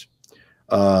wilderness,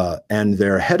 and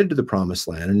they're headed to the Promised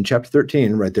Land. And in chapter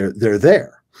 13, right, they're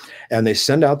there, and they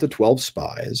send out the 12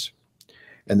 spies,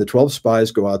 and the 12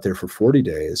 spies go out there for 40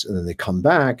 days, and then they come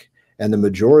back, and the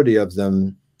majority of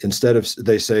them,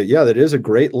 they say, yeah, that is a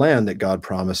great land that God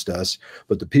promised us,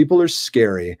 but the people are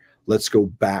scary. Let's go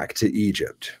back to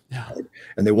Egypt. Yeah. Right?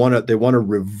 And they want to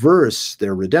reverse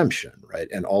their redemption, right?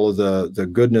 And all of the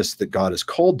goodness that God has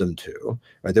called them to,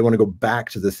 right? They want to go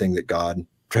back to the thing that God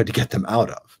tried to get them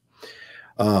out of.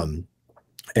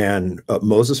 And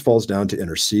Moses falls down to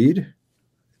intercede.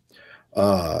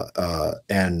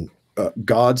 And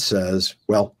God says,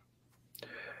 well,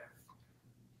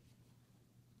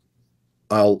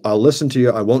 I'll listen to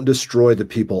you. I won't destroy the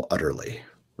people utterly.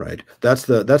 Right. That's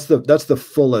the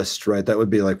fullest, right? That would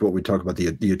be like what we talk about,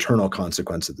 the eternal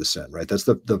consequence of the sin, right? That's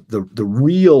the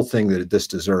real thing that this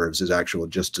deserves, is actual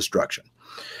just destruction.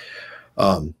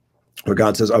 Where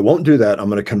God says, I won't do that. I'm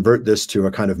going to convert this to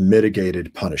a kind of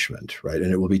mitigated punishment, right?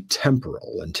 And it will be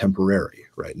temporal and temporary,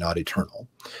 right? Not eternal.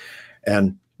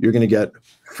 And you're going to get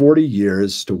 40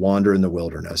 years to wander in the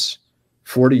wilderness,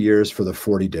 40 years for the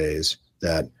 40 days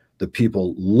that the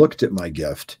people looked at my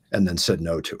gift and then said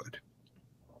no to it.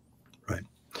 Right.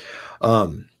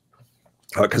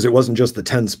 Because it wasn't just the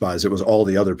 10 spies, it was all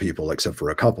the other people except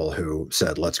for a couple who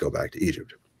said, let's go back to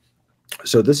Egypt.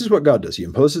 So this is what God does. He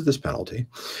imposes this penalty.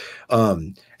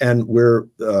 And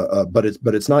but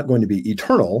it's not going to be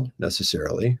eternal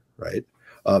necessarily, right?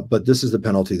 But this is the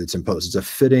penalty that's imposed. It's a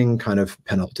fitting kind of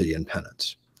penalty and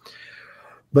penance.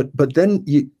 But then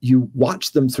you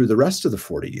watch them through the rest of the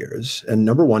 40 years. And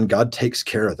number one, God takes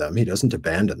care of them. He doesn't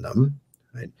abandon them,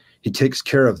 right? He takes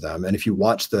care of them. And if you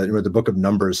watch the book of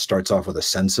Numbers starts off with a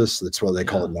census, that's why they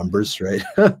call it Numbers, right?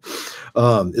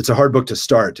 It's a hard book to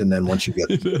start. And then once you get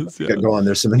going,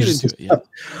 there's some interesting stuff.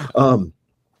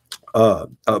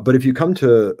 But if you come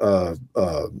to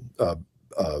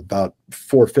about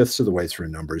 4/5 of the way through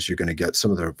Numbers, you're going to get some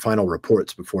of the final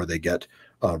reports before they get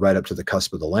right up to the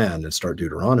cusp of the land and start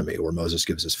Deuteronomy, where Moses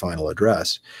gives his final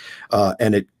address.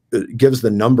 And it gives the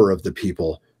number of the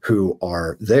people who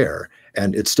are there.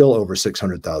 And it's still over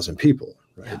 600,000 people,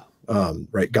 right?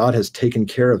 right? God has taken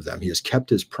care of them. He has kept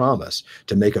his promise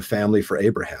to make a family for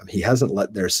Abraham. He hasn't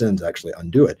let their sins actually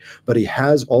undo it, but he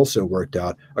has also worked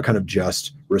out a kind of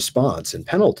just response and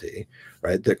penalty,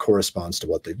 right, that corresponds to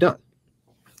what they've done.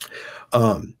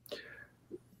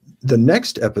 The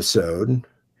next episode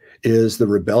is the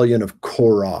rebellion of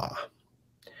Korah.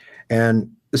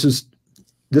 And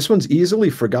this one's easily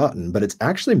forgotten, but it's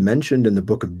actually mentioned in the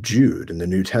book of Jude in the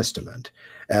New Testament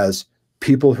as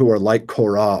people who are like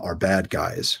Korah are bad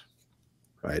guys,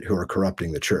 right, who are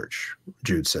corrupting the church,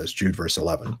 Jude says, Jude verse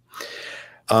 11.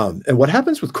 And what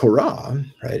happens with Korah,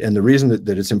 right, and the reason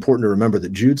that it's important to remember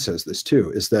that Jude says this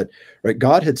too, is that, right,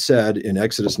 God had said in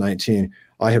Exodus 19,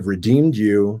 I have redeemed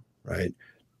you, right,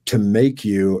 to make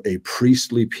you a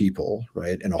priestly people,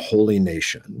 right, and a holy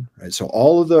nation, right? So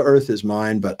all of the earth is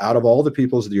mine, but out of all the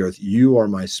peoples of the earth, you are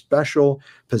my special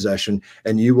possession,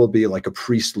 and you will be like a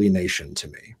priestly nation to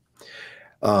me.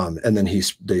 And then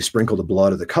they sprinkle the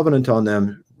blood of the covenant on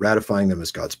them, ratifying them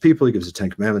as God's people. He gives the 10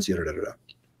 Commandments, yada, yada, yada.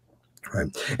 Right.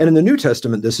 And in the New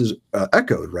Testament, this is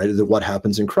echoed, right, that what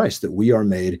happens in Christ, that we are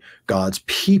made God's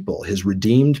people, his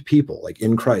redeemed people, like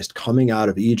in Christ, coming out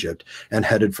of Egypt and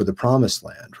headed for the promised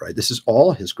land, right? This is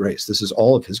all his grace. This is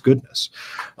all of his goodness.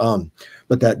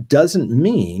 But that doesn't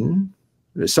mean,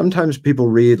 sometimes people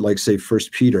read, like, say, 1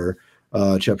 Peter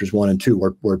chapters 1 and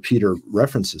 2, where Peter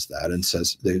references that and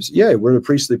says, yeah, we're a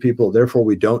priestly people, therefore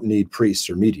we don't need priests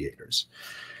or mediators.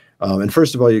 And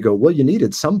first of all, you go, well, you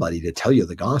needed somebody to tell you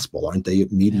the gospel. Aren't they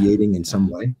mediating in some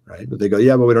way, right? But they go,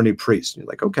 yeah, but we don't need priests. And you're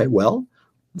like, okay, well,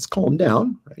 let's calm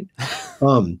down,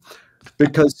 right?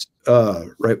 Because,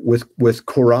 right, with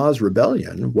Korah's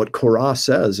rebellion, what Korah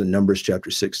says in Numbers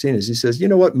chapter 16 is he says, you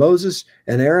know what, Moses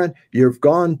and Aaron, you've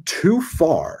gone too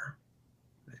far.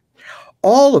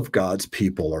 All of God's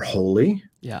people are holy.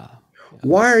 Yeah.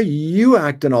 Why are you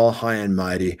acting all high and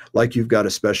mighty like you've got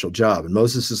a special job? And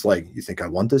Moses is like, you think I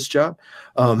want this job?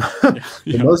 And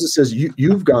Moses says,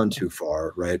 you've gone too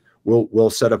far, right? We'll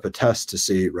set up a test to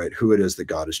see, right, who it is that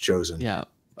God has chosen. Yeah.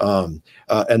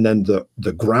 And then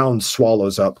the ground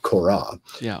swallows up Korah,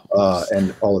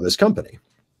 and all of his company.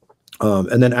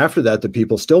 And then after that, the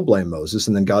people still blame Moses,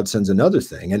 and then God sends another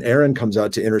thing, and Aaron comes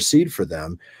out to intercede for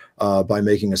them by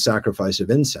making a sacrifice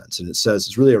of incense. And it says,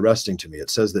 it's really arresting to me.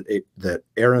 It says that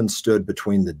Aaron stood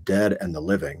between the dead and the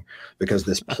living because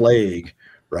this plague,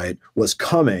 right, was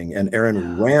coming, and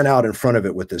Aaron ran out in front of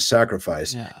it with this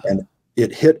sacrifice, and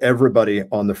it hit everybody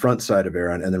on the front side of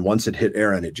Aaron. And then once it hit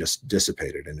Aaron, it just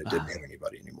dissipated and it didn't hit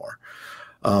anybody anymore.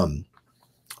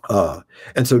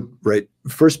 And so, right,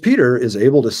 First Peter is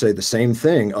able to say the same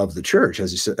thing of the church,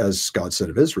 as God said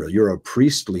of Israel. You're a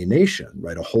priestly nation,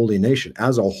 right, a holy nation.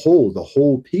 As a whole, the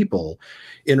whole people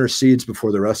intercedes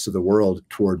before the rest of the world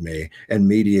toward me and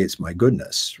mediates my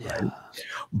goodness, right?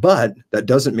 But that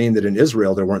doesn't mean that in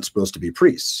Israel there weren't supposed to be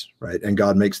priests, right? And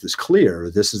God makes this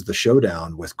clear. This is the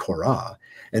showdown with Korah.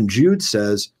 And Jude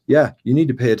says, yeah, you need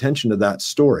to pay attention to that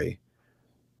story,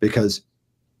 because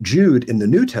Jude in the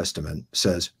New Testament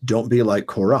says, don't be like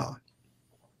Korah.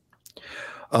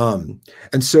 And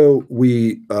so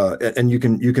and you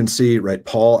can see, right,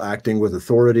 Paul acting with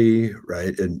authority,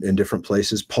 right, in different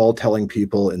places. Paul telling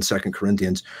people in 2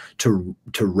 Corinthians to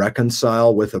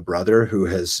reconcile with a brother who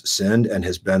has sinned and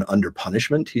has been under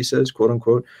punishment. He says, quote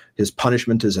unquote, his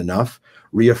punishment is enough.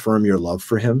 Reaffirm your love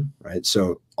for him, right?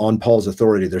 So on Paul's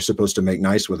authority, they're supposed to make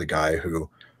nice with a guy who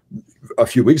a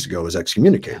few weeks ago was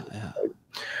excommunicated.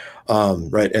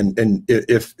 Right. And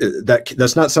if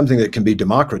that's not something that can be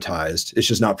democratized, it's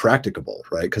just not practicable,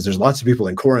 right? Because there's lots of people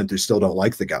in Corinth who still don't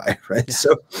like the guy, right?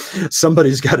 So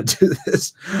somebody's got to do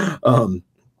this.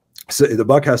 So the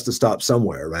buck has to stop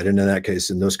somewhere, right? And in that case,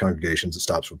 in those congregations, it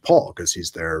stops with Paul because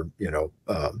he's their,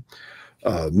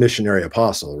 missionary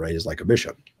apostle, right? He's like a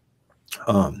bishop.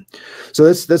 So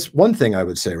that's one thing I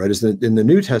would say, right, is that in the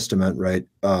New Testament, right,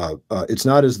 it's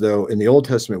not as though in the Old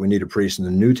Testament we need a priest, in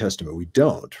the New Testament we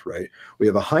don't, right? We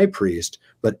have a high priest,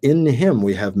 but in him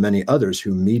we have many others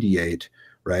who mediate,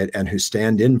 right, and who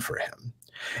stand in for him.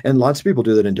 And lots of people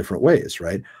do that in different ways,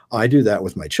 right? I do that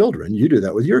with my children. You do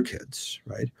that with your kids,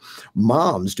 right?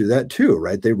 Moms do that too,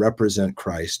 right? They represent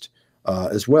Christ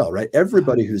as well, right?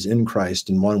 Everybody who's in Christ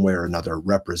in one way or another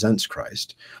represents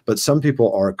Christ, but some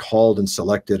people are called and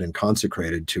selected and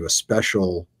consecrated to a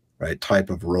special, right, type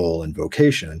of role and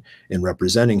vocation in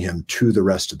representing him to the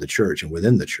rest of the church and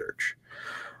within the church.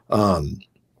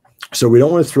 So we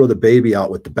don't want to throw the baby out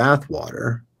with the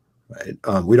bathwater,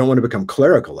 right? We don't want to become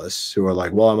clericalists who are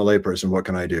like, well, I'm a layperson. What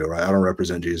can I do, right? I don't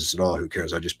represent Jesus at all. Who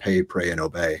cares? I just pay, pray, and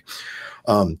obey.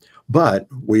 But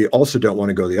we also don't want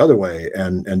to go the other way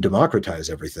and democratize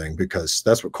everything, because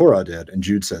that's what Korah did. And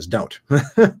Jude says, don't.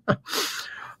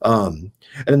 And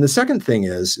then the second thing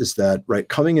is that, right,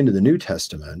 coming into the New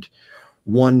Testament,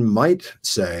 one might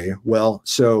say, well,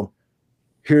 so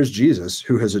here's Jesus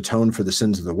who has atoned for the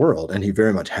sins of the world, and he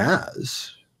very much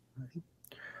has.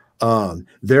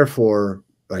 Therefore,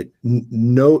 right,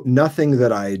 nothing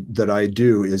that I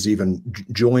do is even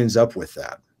joins up with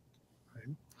that.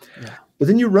 Right? Yeah. But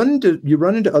then you run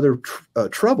into other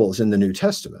troubles in the New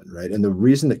Testament, right? And the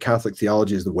reason that Catholic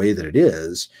theology is the way that it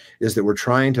is that we're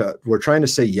trying to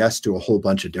say yes to a whole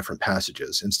bunch of different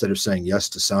passages instead of saying yes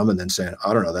to some and then saying,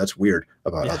 I don't know, that's weird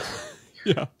about others.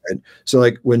 Yeah. Right? So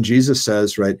like when Jesus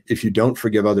says, right, if you don't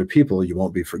forgive other people, you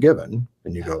won't be forgiven.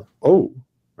 And you go, oh,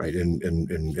 right,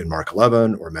 in Mark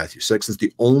 11 or Matthew 6, it's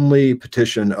the only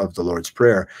petition of the Lord's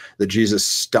Prayer that Jesus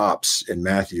stops in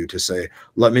Matthew to say,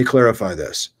 let me clarify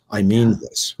this. I mean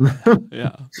this.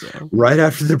 Yeah. Right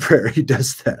after the prayer, he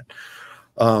does that.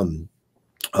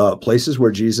 Places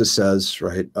where Jesus says,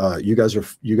 right, you guys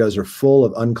are full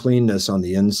of uncleanness on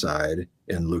the inside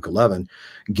in Luke 11,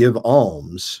 give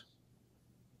alms.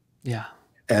 Yeah.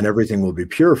 And everything will be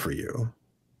pure for you.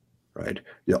 Right?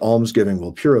 The almsgiving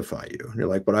will purify you. And you're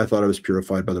like, but I thought I was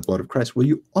purified by the blood of Christ. Well,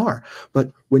 you are.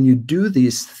 But when you do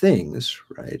these things,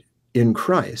 right, in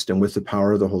Christ and with the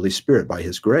power of the Holy Spirit by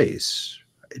his grace,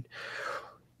 right,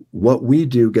 what we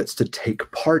do gets to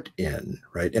take part in,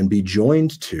 right, and be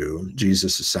joined to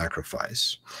Jesus'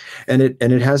 sacrifice. And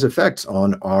it has effects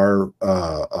on our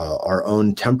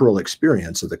own temporal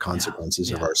experience of the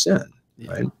consequences of our sin,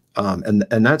 right?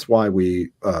 And that's why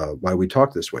we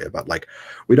talk this way about, like,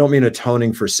 we don't mean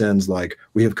atoning for sins like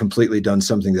we have completely done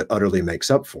something that utterly makes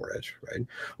up for it, right?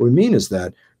 What we mean is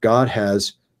that God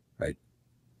has, right,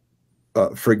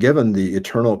 forgiven the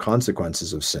eternal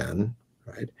consequences of sin,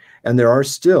 right? And there are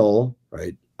still,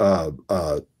 right,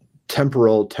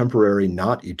 temporary,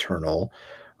 not eternal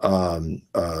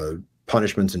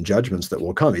punishments and judgments that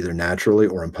will come, either naturally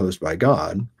or imposed by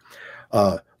God.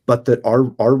 But that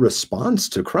our response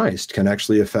to Christ can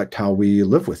actually affect how we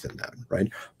live within them, right?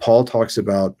 Paul talks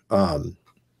about Paul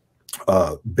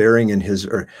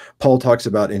talks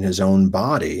about in his own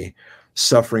body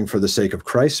suffering for the sake of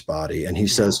Christ's body, and he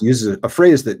uses a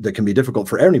phrase that can be difficult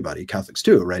for anybody, Catholics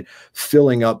too, right?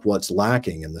 Filling up what's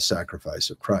lacking in the sacrifice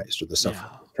of Christ or the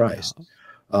suffering of Christ.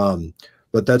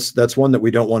 But that's one that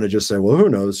we don't want to just say, well, who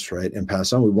knows, right, and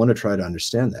pass on. We want to try to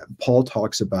understand that. Paul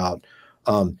talks about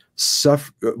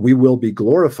we will be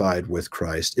glorified with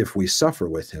Christ if we suffer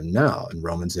with him now in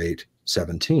Romans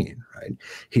 8:17, right?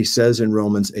 He says in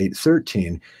Romans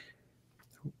 8:13,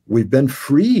 we've been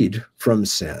freed from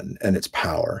sin and its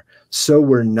power, so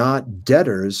we're not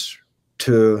debtors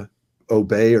to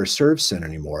obey or serve sin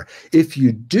anymore. If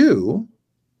you do,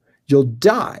 you'll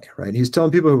die, right? He's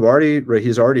telling people who've already, right,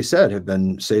 he's already said, have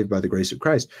been saved by the grace of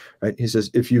Christ, right? He says,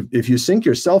 if you sink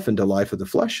yourself into life of the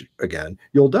flesh again,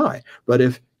 you'll die. But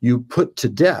if you put to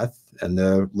death, and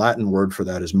the Latin word for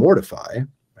that is mortify,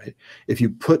 right? If you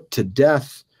put to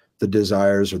death the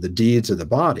desires or the deeds of the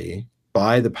body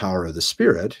by the power of the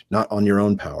Spirit, not on your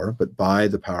own power, but by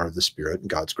the power of the Spirit and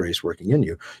God's grace working in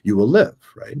you, you will live,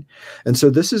 right? And so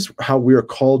this is how we are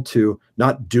called to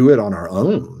not do it on our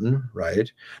own,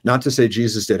 right? Not to say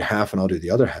Jesus did half and I'll do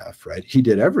the other half, right? He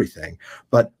did everything,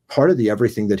 but part of the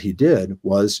everything that he did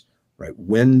was, right,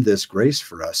 win this grace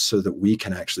for us so that we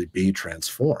can actually be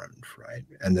transformed, right?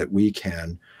 And that we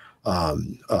can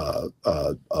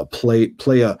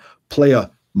play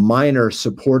a minor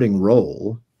supporting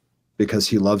role, because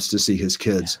he loves to see his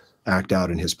kids act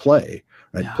out in his play,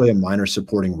 right? Play a minor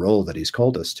supporting role that he's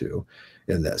called us to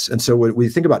in this. And so when we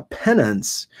think about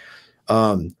penance,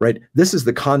 right, this is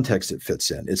the context it fits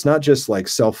in. It's not just like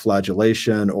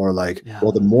self-flagellation or like,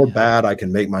 well, the more bad I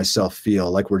can make myself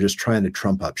feel, like we're just trying to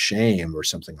trump up shame or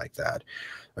something like that,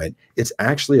 right? It's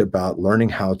actually about learning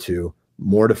how to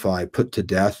mortify, put to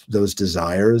death those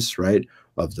desires, right,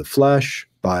 of the flesh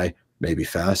by maybe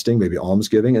fasting, maybe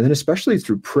almsgiving, and then especially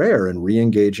through prayer and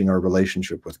re-engaging our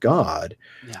relationship with God,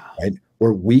 right,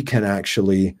 where we can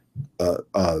actually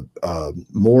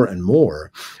more and more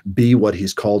be what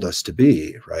he's called us to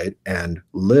be, right, and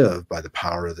live by the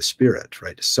power of the Spirit,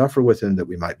 right, to suffer with him that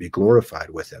we might be glorified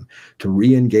with him, to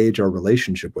re-engage our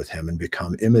relationship with him and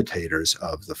become imitators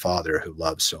of the Father who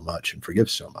loves so much and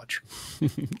forgives so much.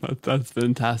 That's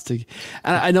fantastic.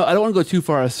 And I know I don't want to go too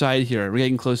far aside here. We're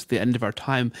getting close to the end of our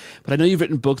time, but I know you've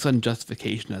written books on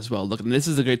justification as well. Look, and this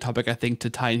is a great topic, I think, to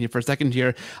tie in here for a second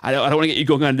here. I don't want to get you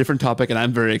going on a different topic. and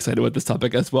I'm very excited about this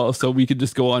topic as well. So we could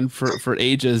just go on for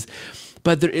ages.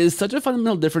 But there is such a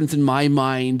fundamental difference in my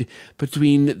mind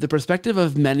between the perspective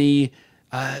of many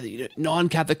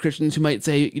non-Catholic Christians who might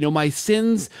say, my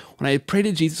sins, when I pray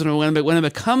to Jesus, when I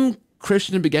become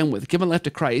Christian to begin with, give my life to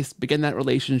Christ, begin that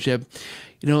relationship,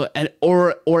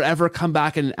 or ever come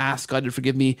back and ask God to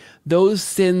forgive me, those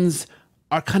sins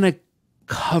are kind of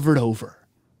covered over,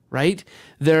 right?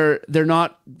 They're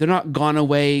not gone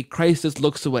away. Christ just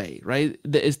looks away, right?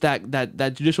 It's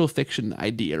that judicial fiction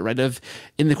idea, right? Of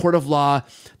in the court of law,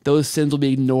 those sins will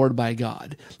be ignored by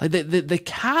God. Like the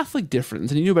Catholic difference,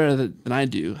 and you know better than I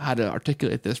do how to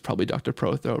articulate this, probably Dr.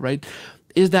 Prothro, right?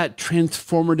 Is that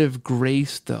transformative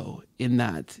grace, though, in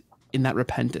that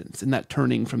repentance, in that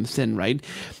turning from sin, right?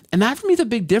 And that for me is a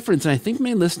big difference. And I think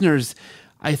many listeners,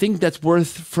 I think that's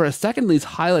worth for a second at least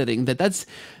highlighting that's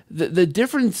the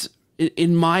difference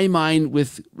in my mind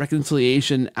with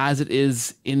reconciliation as it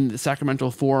is in the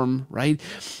sacramental form, right?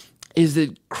 Is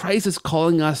that Christ is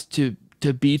calling us to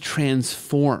be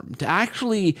transformed, to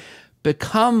actually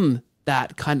become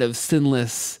that kind of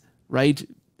sinless, right,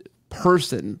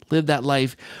 person, live that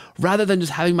life, rather than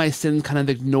just having my sins kind of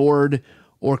ignored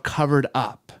or covered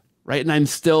up, right? And I'm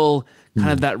still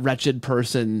kind of that wretched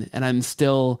person, and I'm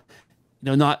still,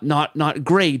 not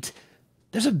great.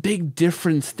 There's a big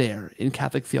difference there in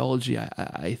Catholic theology,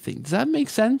 I think. Does that make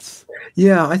sense?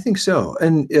 Yeah, I think so.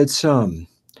 And it's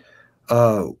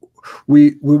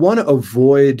we want to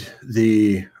avoid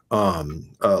the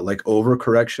like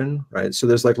overcorrection, right? So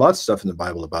there's like lots of stuff in the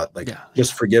Bible about like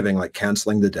just forgiving, like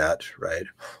canceling the debt, right?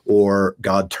 Or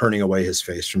God turning away his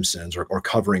face from sins, or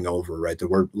covering over, right? The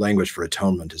word language for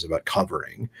atonement is about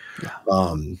covering.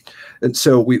 And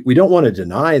so we don't want to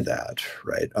deny that,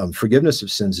 right? Forgiveness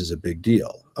of sins is a big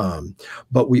deal.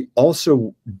 But we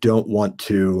also don't want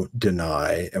to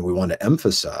deny, and we want to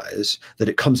emphasize that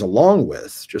it comes along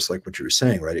with, just like what you were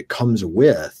saying, right? It comes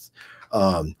with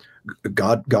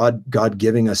God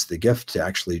giving us the gift to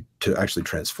actually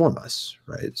transform us,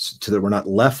 right? So that we're not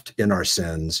left in our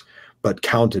sins, but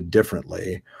counted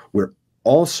differently. We're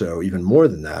also, even more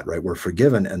than that, right? We're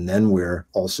forgiven, and then we're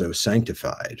also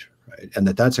sanctified, right? And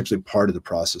that's actually part of the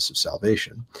process of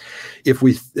salvation.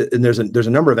 And there's a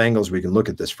number of angles we can look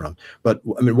at this from, but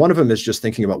I mean, one of them is just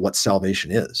thinking about what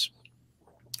salvation is,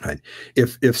 right?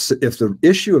 If the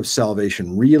issue of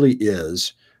salvation really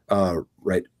is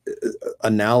right,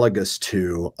 analogous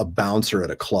to a bouncer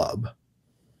at a club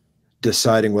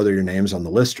deciding whether your name's on the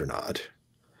list or not,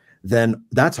 then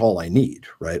that's all I need,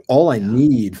 right? All I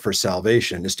need for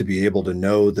salvation is to be able to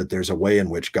know that there's a way in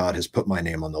which God has put my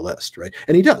name on the list, right?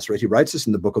 And he does, right? He writes this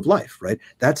in the book of life, right?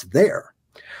 That's there.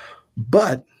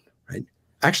 But, right,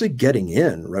 actually getting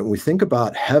in, right? When we think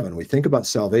about heaven, we think about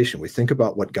salvation, we think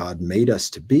about what God made us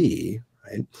to be,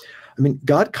 right? I mean,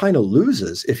 God kind of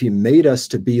loses if he made us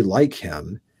to be like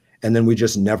him, and then we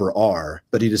just never are,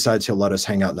 but he decides he'll let us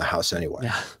hang out in the house anyway.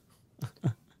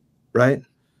 Right?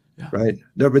 Right?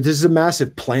 No, but this is a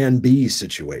massive plan B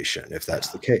situation if that's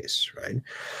the case, right?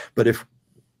 But if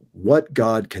what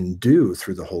God can do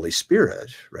through the Holy Spirit,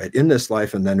 right, in this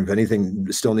life, and then if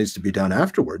anything still needs to be done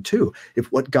afterward too,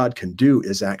 if what God can do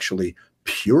is actually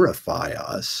purify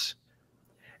us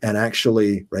and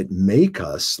actually, right, make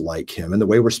us like him in the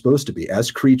way we're supposed to be as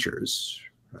creatures,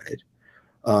 right?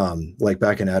 Like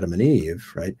back in Adam and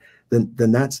Eve, right?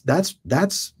 Then that's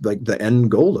like the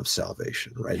end goal of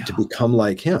salvation, right? To become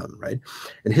like him, right?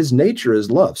 And his nature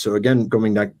is love. So again,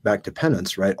 going back to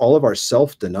penance, right? All of our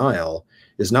self-denial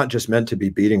is not just meant to be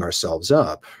beating ourselves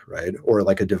up, right? Or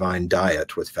like a divine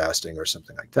diet with fasting or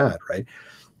something like that, right?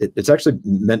 It's actually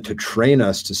meant to train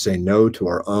us to say no to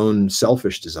our own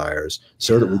selfish desires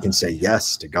so that we can say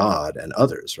yes to God and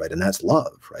others, right? And that's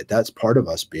love, right? That's part of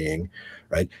us being,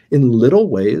 right, in little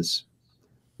ways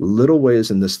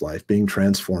in this life, being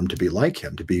transformed to be like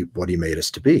him, to be what he made us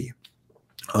to be.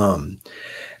 And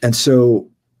so,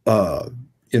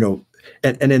 you know,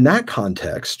 and in that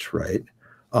context, right,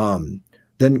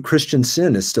 then Christian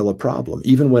sin is still a problem,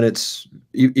 even when it's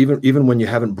even when you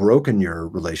haven't broken your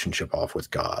relationship off with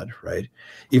God, right?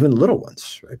 Even little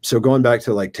ones, right? So going back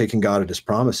to like taking God at his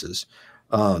promises,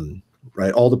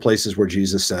 right? All the places where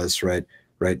Jesus says, right,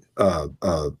 that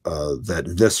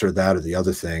this or that or the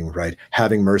other thing, right?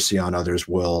 Having mercy on others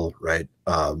will, right,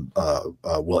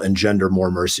 will engender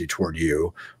more mercy toward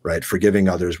you, right? Forgiving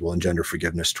others will engender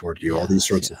forgiveness toward you. All these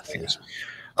sorts of things.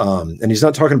 And he's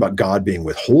not talking about God being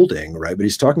withholding, right? But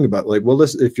he's talking about like, well,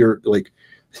 listen, if you're like,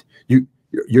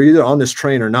 you're either on this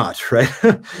train or not, right?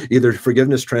 Either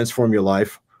forgiveness transform your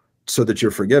life so that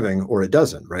you're forgiving, or it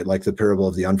doesn't, right? Like the parable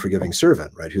of the unforgiving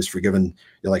servant, right? Who's forgiven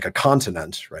like a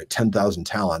continent, right? 10,000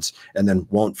 talents, and then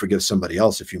won't forgive somebody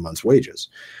else a few months' wages.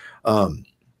 But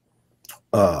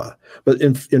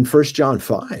in 1 John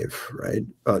 5, right,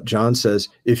 John says,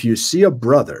 if you see a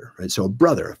brother, right, so a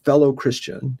brother, a fellow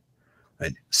Christian,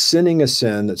 right, sinning a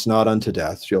sin that's not unto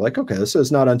death, you're like, okay, this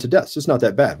is not unto death. So it's not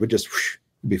that bad. We just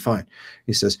be fine.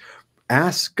 He says,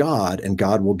 ask God, and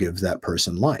God will give that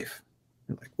person life.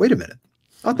 You're like, wait a minute.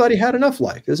 I thought he had enough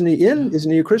life. Isn't he in?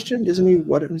 Isn't he a Christian? Isn't he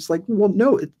what? And it's like, well,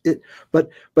 no, but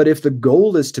if the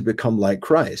goal is to become like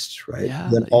Christ, right,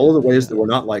 then all of the ways that we're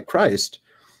not like Christ,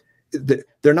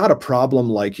 they're not a problem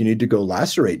like you need to go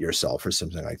lacerate yourself or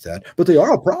something like that, but they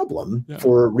are a problem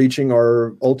for reaching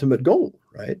our ultimate goal,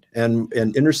 right? And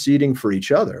interceding for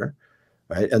each other,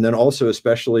 right? And then also,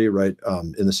 especially, right,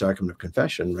 in the sacrament of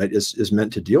confession, right, is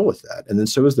meant to deal with that. And then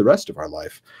so is the rest of our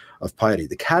life of piety.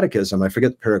 The Catechism, I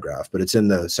forget the paragraph, but it's in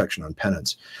the section on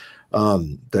penance.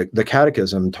 The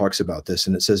Catechism talks about this,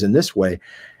 and it says, in this way,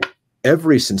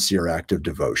 every sincere act of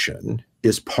devotion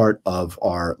is part of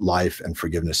our life and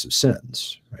forgiveness of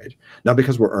sins, right? Not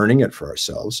because we're earning it for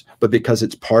ourselves, but because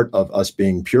it's part of us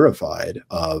being purified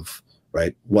of,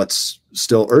 right, what's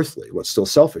still earthly, what's still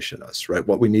selfish in us, right?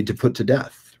 What we need to put to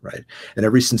death, right? And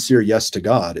every sincere yes to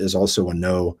God is also a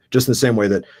no, just in the same way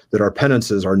that our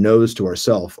penances, our no's to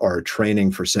ourself, are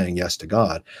training for saying yes to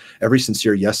God. Every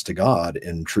sincere yes to God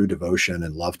in true devotion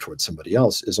and love towards somebody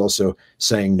else is also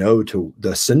saying no to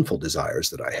the sinful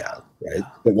desires that I have, right?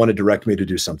 That want to direct me to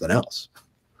do something else.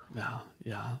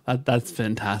 Yeah, that's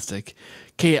fantastic.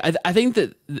 Okay, I think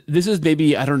that this is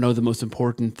maybe, I don't know, the most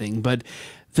important thing, but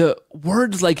the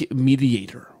words like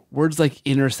mediator, words like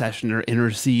intercession or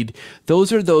intercede,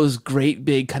 those are those great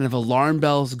big kind of alarm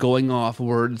bells going off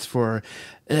words for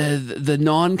the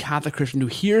non-Catholic Christian who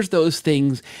hears those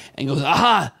things and goes,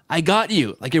 aha, I got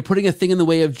you. Like you're putting a thing in the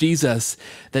way of Jesus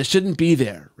that shouldn't be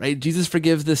there, right? Jesus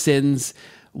forgives the sins.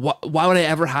 Why would I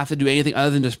ever have to do anything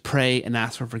other than just pray and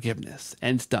ask for forgiveness?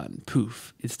 And it's done.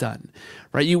 Poof, it's done,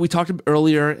 right? We talked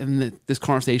earlier in this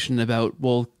conversation about,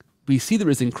 well, we see the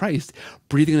risen Christ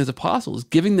breathing on his apostles,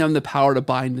 giving them the power to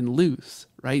bind and loose,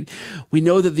 right? We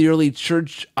know that the early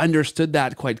church understood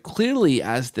that quite clearly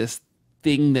as this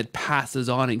thing that passes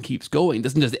on and keeps going. It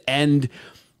doesn't just end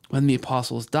when the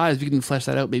apostles die. We can flesh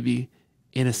that out maybe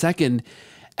in a second.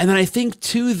 And then I think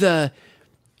too,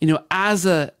 as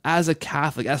a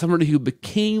Catholic, as somebody who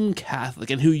became Catholic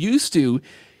and who used to,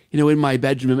 in my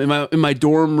bedroom, in my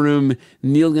dorm room,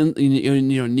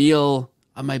 kneel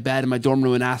on my bed in my dorm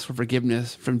room and ask for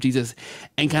forgiveness from Jesus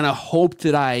and kind of hope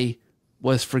that I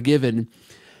was forgiven.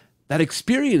 That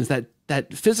experience,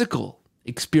 that physical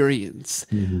experience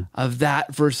of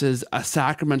that versus a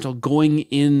sacramental going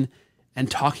in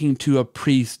and talking to a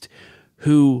priest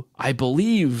who I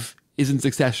believe is in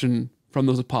succession from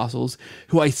those apostles,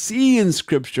 who I see in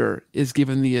scripture is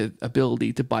given the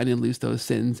ability to bind and loose those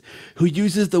sins, who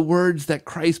uses the words that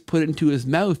Christ put into his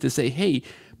mouth to say, hey,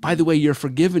 by the way, you're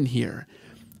forgiven here.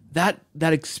 That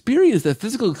experience, that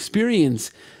physical experience,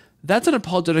 that's an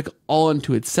apologetic all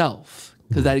unto itself,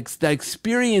 because that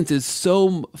experience is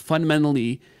so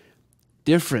fundamentally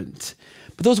different.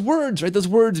 But those words, right? Those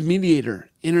words, mediator,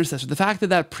 intercessor, the fact that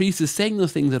that priest is saying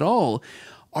those things at all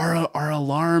are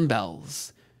alarm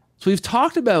bells. So we've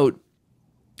talked about,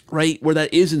 right, where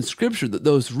that is in scripture,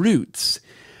 those roots,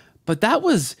 but that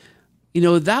was,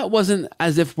 that wasn't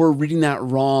as if we're reading that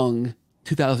wrong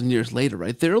 2,000 years later,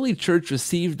 right? The early church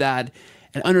received that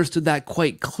and understood that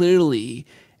quite clearly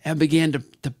and began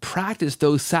to practice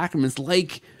those sacraments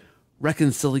like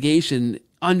reconciliation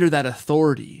under that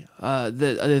authority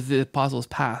that the apostles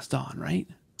passed on, right?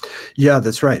 Yeah,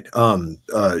 that's right.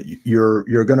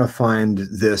 You're going to find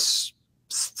this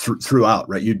throughout,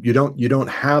 right? You don't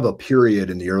have a period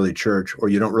in the early church, or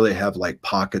you don't really have like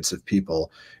pockets of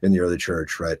people in the early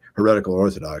church, right? Heretical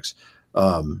Orthodox,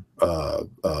 at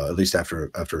least after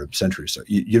a century or so.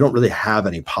 You don't really have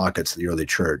any pockets of the early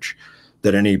church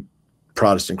that any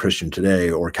Protestant Christian today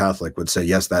or Catholic would say,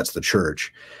 yes, that's the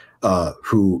church,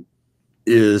 who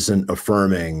isn't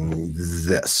affirming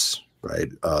this, right?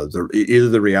 Either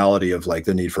the reality of like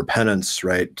the need for penance,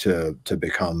 right, to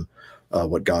become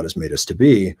what God has made us to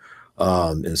be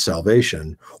in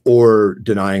salvation, or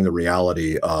denying the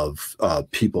reality of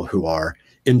people who are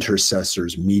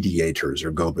intercessors, mediators,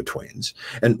 or go-betweens.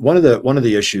 And one of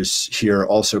the issues here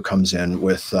also comes in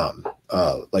with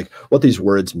like what these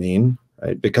words mean,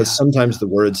 right? Because sometimes the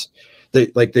words they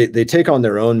take on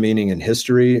their own meaning in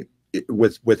history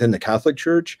within the Catholic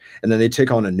Church, and then they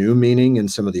take on a new meaning in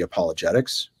some of the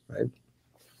apologetics, right?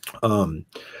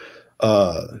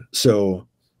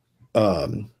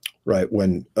 right?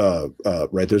 When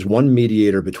right, there's one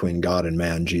mediator between God and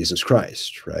man, Jesus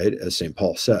Christ, right? As St.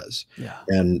 Paul says, Yeah.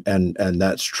 and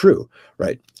that's true,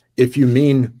 right? If you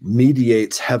mean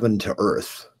mediates heaven to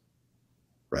earth,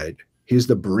 right? He's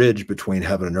the bridge between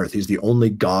heaven and earth. He's the only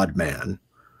God man,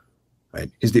 right?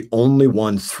 He's the only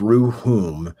one through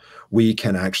whom we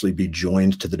can actually be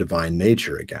joined to the divine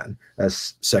nature again,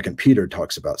 as Second Peter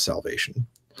talks about salvation.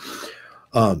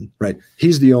 Right?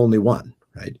 He's the only one,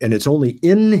 right? And it's only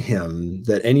in him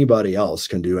that anybody else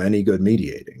can do any good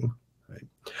mediating, right?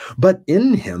 But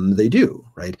in him they do,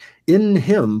 right? In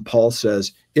him, Paul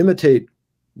says, imitate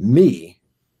me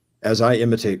as I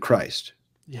imitate Christ.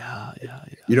 Yeah, yeah,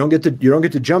 yeah. You don't get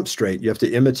to jump straight. You have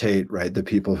to imitate, right, the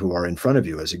people who are in front of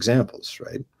you as examples,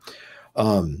 right?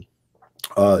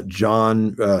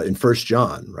 John in First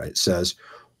John, right, says,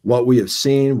 what we have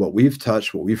seen, what we've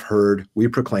touched, what we've heard, we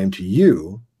proclaim to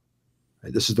you.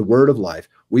 Right? This is the word of life.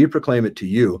 We proclaim it to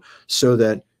you so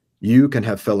that you can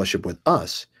have fellowship with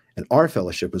us, and our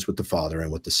fellowship is with the Father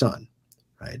and with the Son,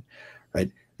 right?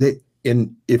 Right.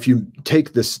 If you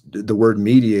take the word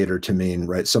mediator to mean,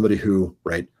 right, somebody who,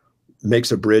 right,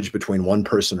 makes a bridge between one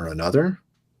person or another,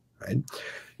 right?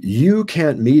 You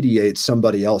can't mediate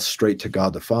somebody else straight to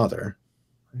God the Father,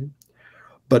 right?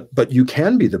 But you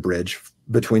can be the bridge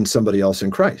between somebody else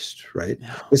and Christ, right?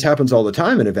 Yeah. This happens all the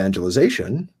time in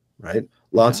evangelization, right?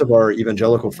 Lots of our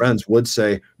evangelical friends would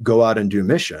say, go out and do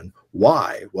mission.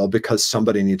 Why? Well, because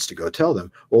somebody needs to go tell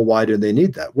them. Well, why do they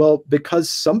need that? Well, because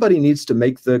somebody needs to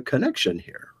make the connection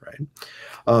here, right?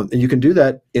 And you can do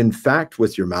that, in fact,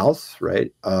 with your mouth,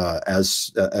 right?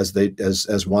 As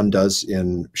one does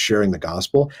in sharing the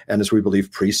gospel, and as we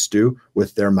believe priests do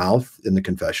with their mouth in the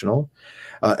confessional.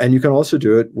 And you can also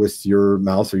do it with your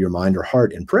mouth or your mind or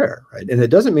heart in prayer, right? And it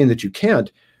doesn't mean that you can't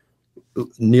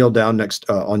kneel down next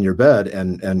on your bed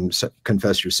and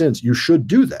confess your sins. You should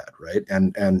do that, right?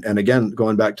 And again,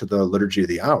 going back to the liturgy of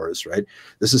the hours, right?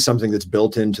 This is something that's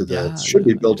built into should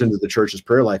be built into the church's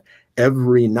prayer life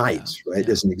every night, right?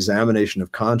 As an examination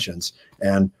of conscience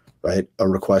and, right, a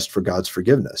request for God's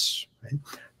forgiveness, right?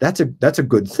 That's a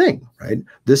good thing, right?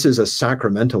 This is a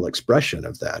sacramental expression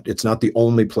of that. It's not the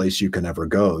only place you can ever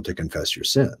go to confess your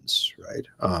sins, right?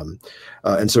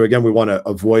 And so again, we want to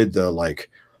avoid the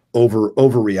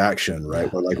overreaction,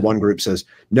 right? Where one group says,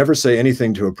 never say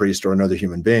anything to a priest or another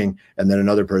human being. And then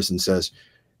another person says,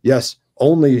 yes,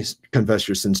 only confess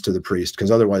your sins to the priest,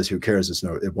 because otherwise who cares?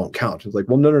 It won't count. It's like,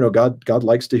 well, no. God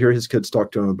likes to hear his kids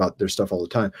talk to him about their stuff all the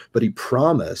time, but he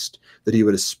promised that he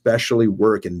would especially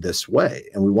work in this way.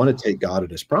 And we want to take God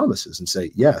at his promises and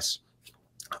say, yes,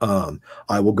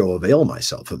 I will go avail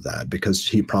myself of that because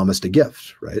he promised a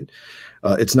gift, right?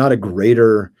 It's not a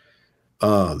greater,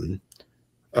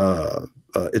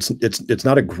 it's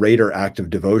not a greater act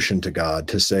of devotion to God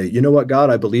to say, you know what,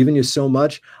 God, I believe in you so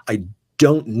much. I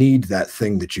don't need that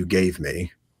thing that you gave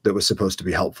me that was supposed to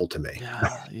be helpful to me.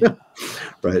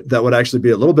 Right? That would actually be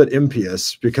a little bit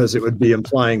impious because it would be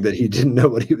implying that he didn't know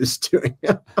what he was doing.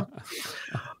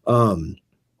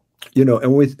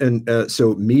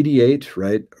 So mediate,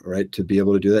 right, to be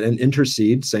able to do that, and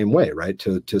intercede, same way, right,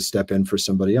 to step in for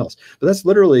somebody else. But that's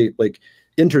literally like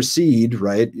intercede,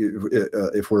 right?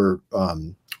 If we're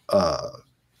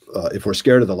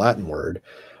scared of the Latin word,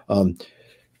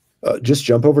 just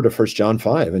jump over to 1 John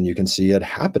 5 and you can see it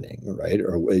happening, right?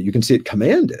 Or you can see it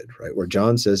commanded, right? Where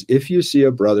John says, if you see a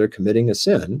brother committing a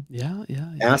sin,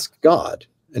 ask God,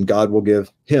 and God will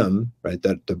give him, right,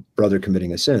 that the brother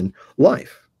committing a sin,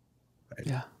 life. Right?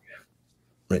 Yeah.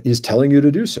 Right? He's telling you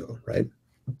to do so, right?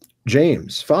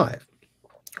 James 5,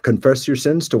 confess your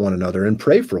sins to one another and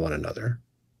pray for one another,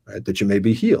 right, that you may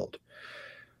be healed.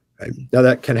 Right? Now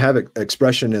that can have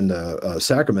expression in the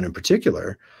sacrament in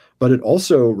particular, but it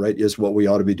also, right, is what we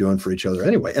ought to be doing for each other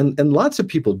anyway. And lots of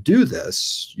people do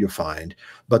this, you find,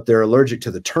 but they're allergic to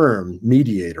the term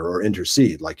mediator or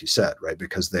intercede, like you said, right,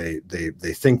 because they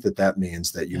think that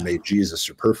means that you made Jesus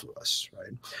superfluous,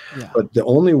 right? Yeah. But the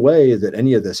only way that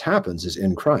any of this happens is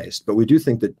in Christ. But we do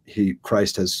think that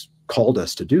Christ has called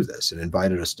us to do this and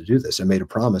invited us to do this and made a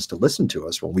promise to listen to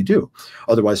us when we do.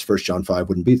 Otherwise, 1 John 5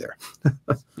 wouldn't be there.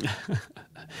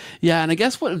 Yeah, and I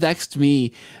guess what vexed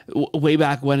me way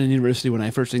back when in university, when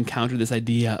I first encountered this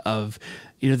idea of,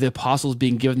 the apostles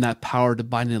being given that power to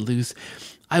bind and loose,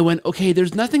 I went, okay,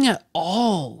 there's nothing at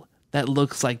all that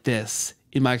looks like this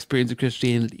in my experience of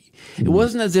Christianity. It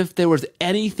wasn't as if there was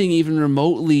anything even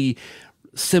remotely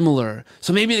similar.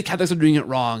 So maybe the Catholics are doing it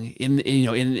wrong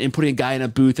in putting a guy in a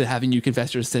booth and having you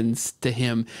confess your sins to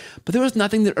him. But there was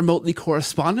nothing that remotely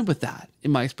corresponded with that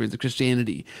in my experience of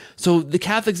Christianity. So the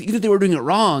Catholics, either they were doing it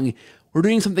wrong, were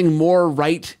doing something more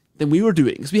right than we were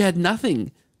doing, because we had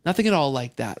nothing Nothing at all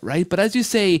like that, right? But as you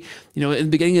say, in the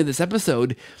beginning of this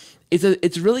episode,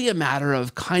 it's really a matter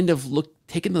of kind of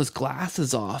taking those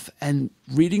glasses off and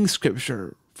reading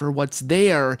scripture for what's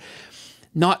there,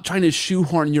 not trying to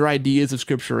shoehorn your ideas of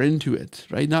scripture into it,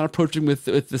 right? Not approaching with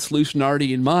the solution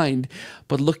already in mind,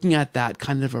 but looking at that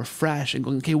kind of afresh and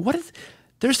going, okay,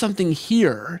 there's something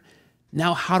here.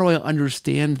 Now, how do I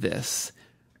understand this,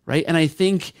 right? And I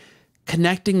think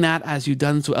connecting that, as you've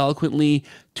done so eloquently,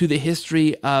 to the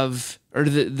history of, or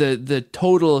the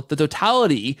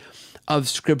totality of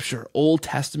scripture, Old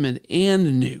Testament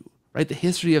and New, right? The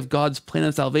history of God's plan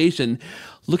of salvation,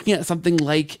 looking at something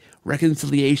like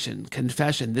reconciliation,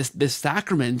 confession, this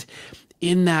sacrament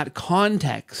in that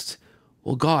context.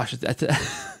 Well, gosh,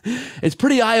 it's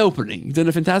pretty eye-opening. You've done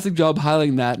a fantastic job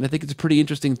highlighting that, and I think it's a pretty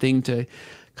interesting thing to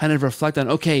kind of reflect on.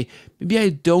 Okay, maybe I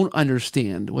don't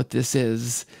understand what this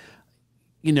is,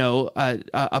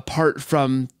 apart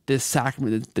from this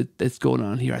sacrament that's going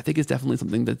on here. I think it's definitely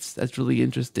something that's really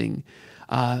interesting.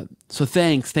 So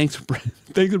thanks for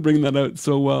bringing that out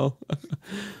so well. I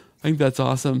think that's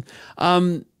awesome.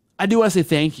 I do want to say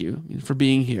thank you for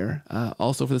being here,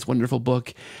 also for this wonderful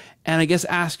book. And I guess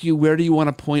ask you, where do you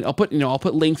want to point? I'll put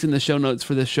links in the show notes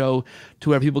for the show to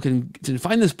where people can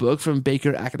find this book from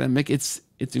Baker Academic. It's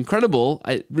incredible.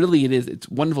 It is. It's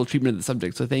wonderful treatment of the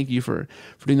subject. So thank you for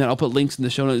doing that. I'll put links in the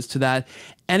show notes to that.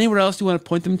 Anywhere else you want to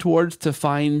point them towards to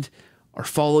find or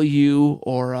follow you,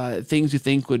 or things you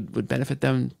think would benefit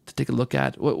them to take a look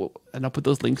at? And I'll put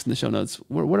those links in the show notes.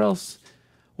 Where else?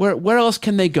 Where else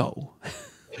can they go?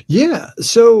 Yeah.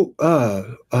 So,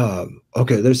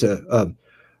 okay, there's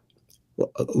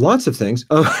lots of things.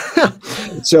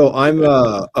 So I'm,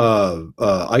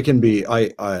 I can be,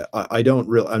 I don't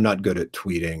really, I'm not good at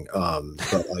tweeting,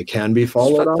 but I can be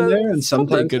followed on there, and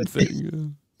sometimes good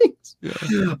thing.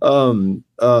 Yeah.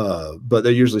 But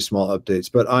they're usually small updates.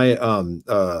 But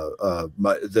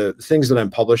the things that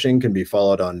I'm publishing can be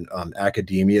followed on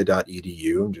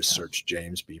academia.edu, and just search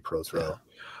James B. Prothro.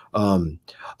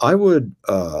 I would,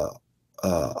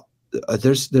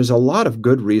 there's a lot of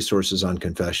good resources on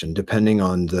confession, depending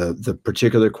on the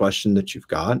particular question that you've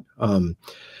got.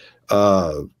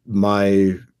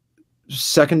 My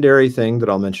secondary thing that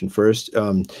I'll mention first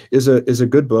is a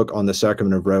good book on the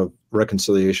Sacrament of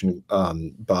Reconciliation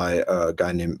by a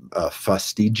guy named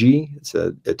Fastigi. It's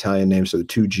an Italian name, so the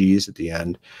 2 G's at the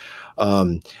end.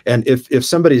 And if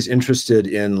somebody's interested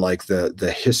in like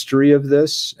the history of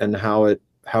this and how it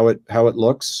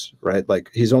looks, right?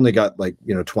 Like, he's only got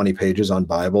 20 pages on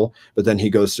Bible, but then he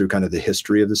goes through kind of the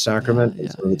history of the sacrament and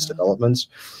some of its developments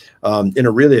in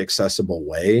a really accessible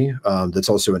way, that's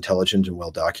also intelligent and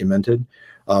well documented.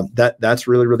 That's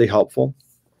really, really helpful.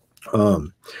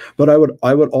 But I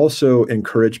would also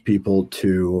encourage people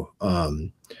to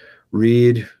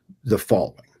read the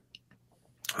following: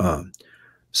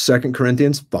 2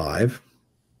 Corinthians 5,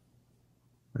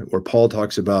 where Paul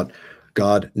talks about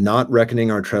God not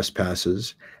reckoning our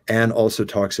trespasses, and also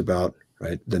talks about,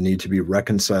 right, the need to be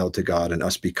reconciled to God and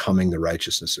us becoming the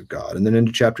righteousness of God. And then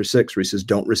into chapter 6, where he says,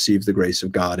 don't receive the grace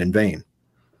of God in vain,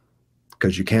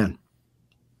 because you can,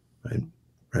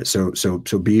 right? So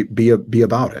be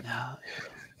about it.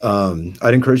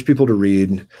 I'd encourage people to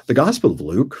read the Gospel of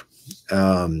Luke,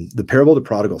 the parable of the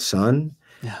prodigal son,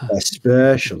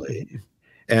 especially.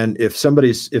 And if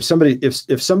somebody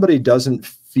doesn't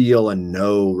feel and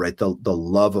know, right, the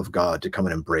love of God to come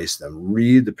and embrace them,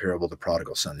 read the parable of the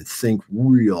prodigal son and think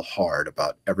real hard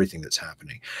about everything that's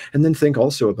happening. And then think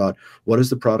also about, what does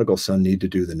the prodigal son need to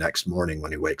do the next morning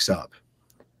when he wakes up?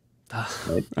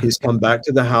 Right? He's come back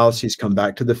to the house. He's come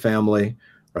back to the family,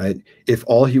 right? If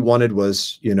all he wanted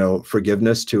was,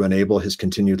 forgiveness to enable his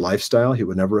continued lifestyle, he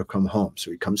would never have come home.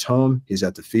 So he comes home, he's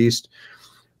at the feast,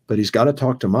 but he's got to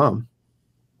talk to mom.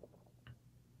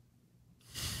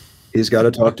 He's got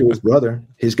to talk to his brother.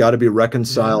 He's got to be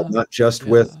reconciled, not just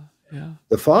with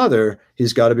the father.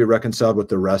 He's got to be reconciled with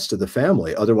the rest of the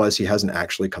family. Otherwise, he hasn't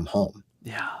actually come home.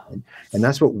 Yeah. And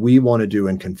that's what we want to do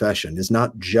in confession, is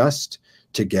not just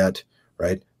to get,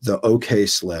 right, the okay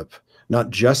slip, not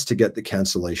just to get the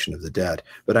cancellation of the debt,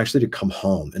 but actually to come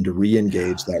home and to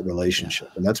re-engage that relationship.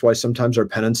 And that's why sometimes our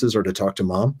penances are to talk to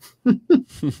mom.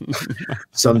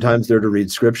 Sometimes they're to read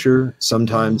scripture.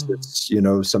 Sometimes it's,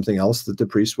 something else that the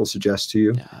priest will suggest to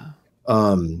you.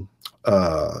 And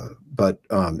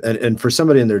for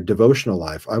somebody in their devotional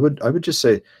life, I would just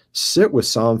say, sit with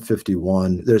Psalm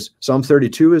 51. There's Psalm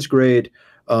 32 is great.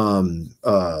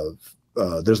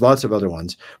 There's lots of other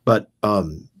ones, but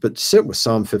sit with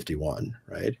Psalm 51,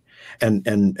 right?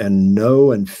 And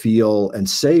know and feel and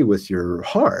say with your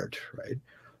heart, right,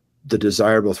 the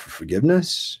desire both for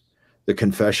forgiveness, the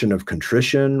confession of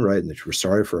contrition, right? And that we're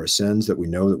sorry for our sins, that we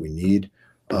know that we need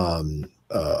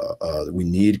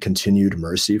continued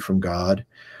mercy from God.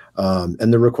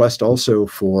 And the request also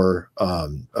for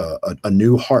a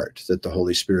new heart that the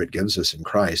Holy Spirit gives us in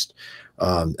Christ,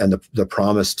 and the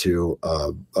promise to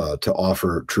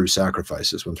offer true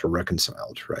sacrifices once we're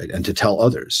reconciled, right? And to tell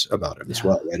others about Him as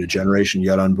well, right? A generation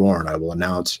yet unborn, I will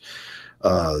announce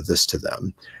this to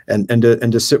them, and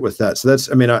to sit with that. So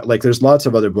that's, I mean, like there's lots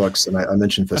of other books, and I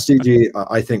mentioned Fastigi.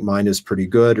 I think mine is pretty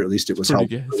good, or at least it was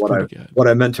helpful for what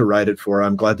I meant to write it for.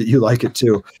 I'm glad that you like it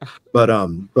too. But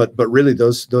really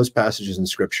those passages in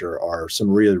Scripture are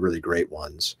some really, really great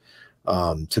ones,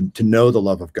 to know the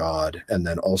love of God, and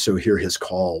then also hear His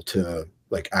call to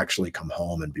like actually come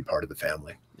home and be part of the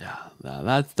family. Yeah,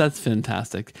 that's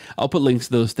fantastic. I'll put links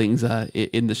to those things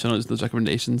in the show notes, those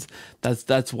recommendations.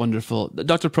 That's wonderful.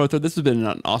 Dr. Prothro, this has been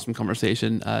an awesome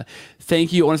conversation.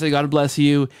 Thank you. I want to say God bless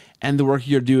you and the work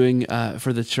you're doing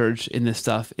for the church in this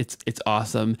stuff. It's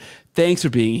awesome. Thanks for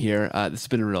being here. This has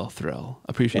been a real thrill.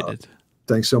 Appreciate it.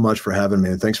 Thanks so much for having me,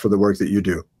 and thanks for the work that you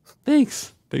do.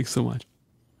 Thanks so much.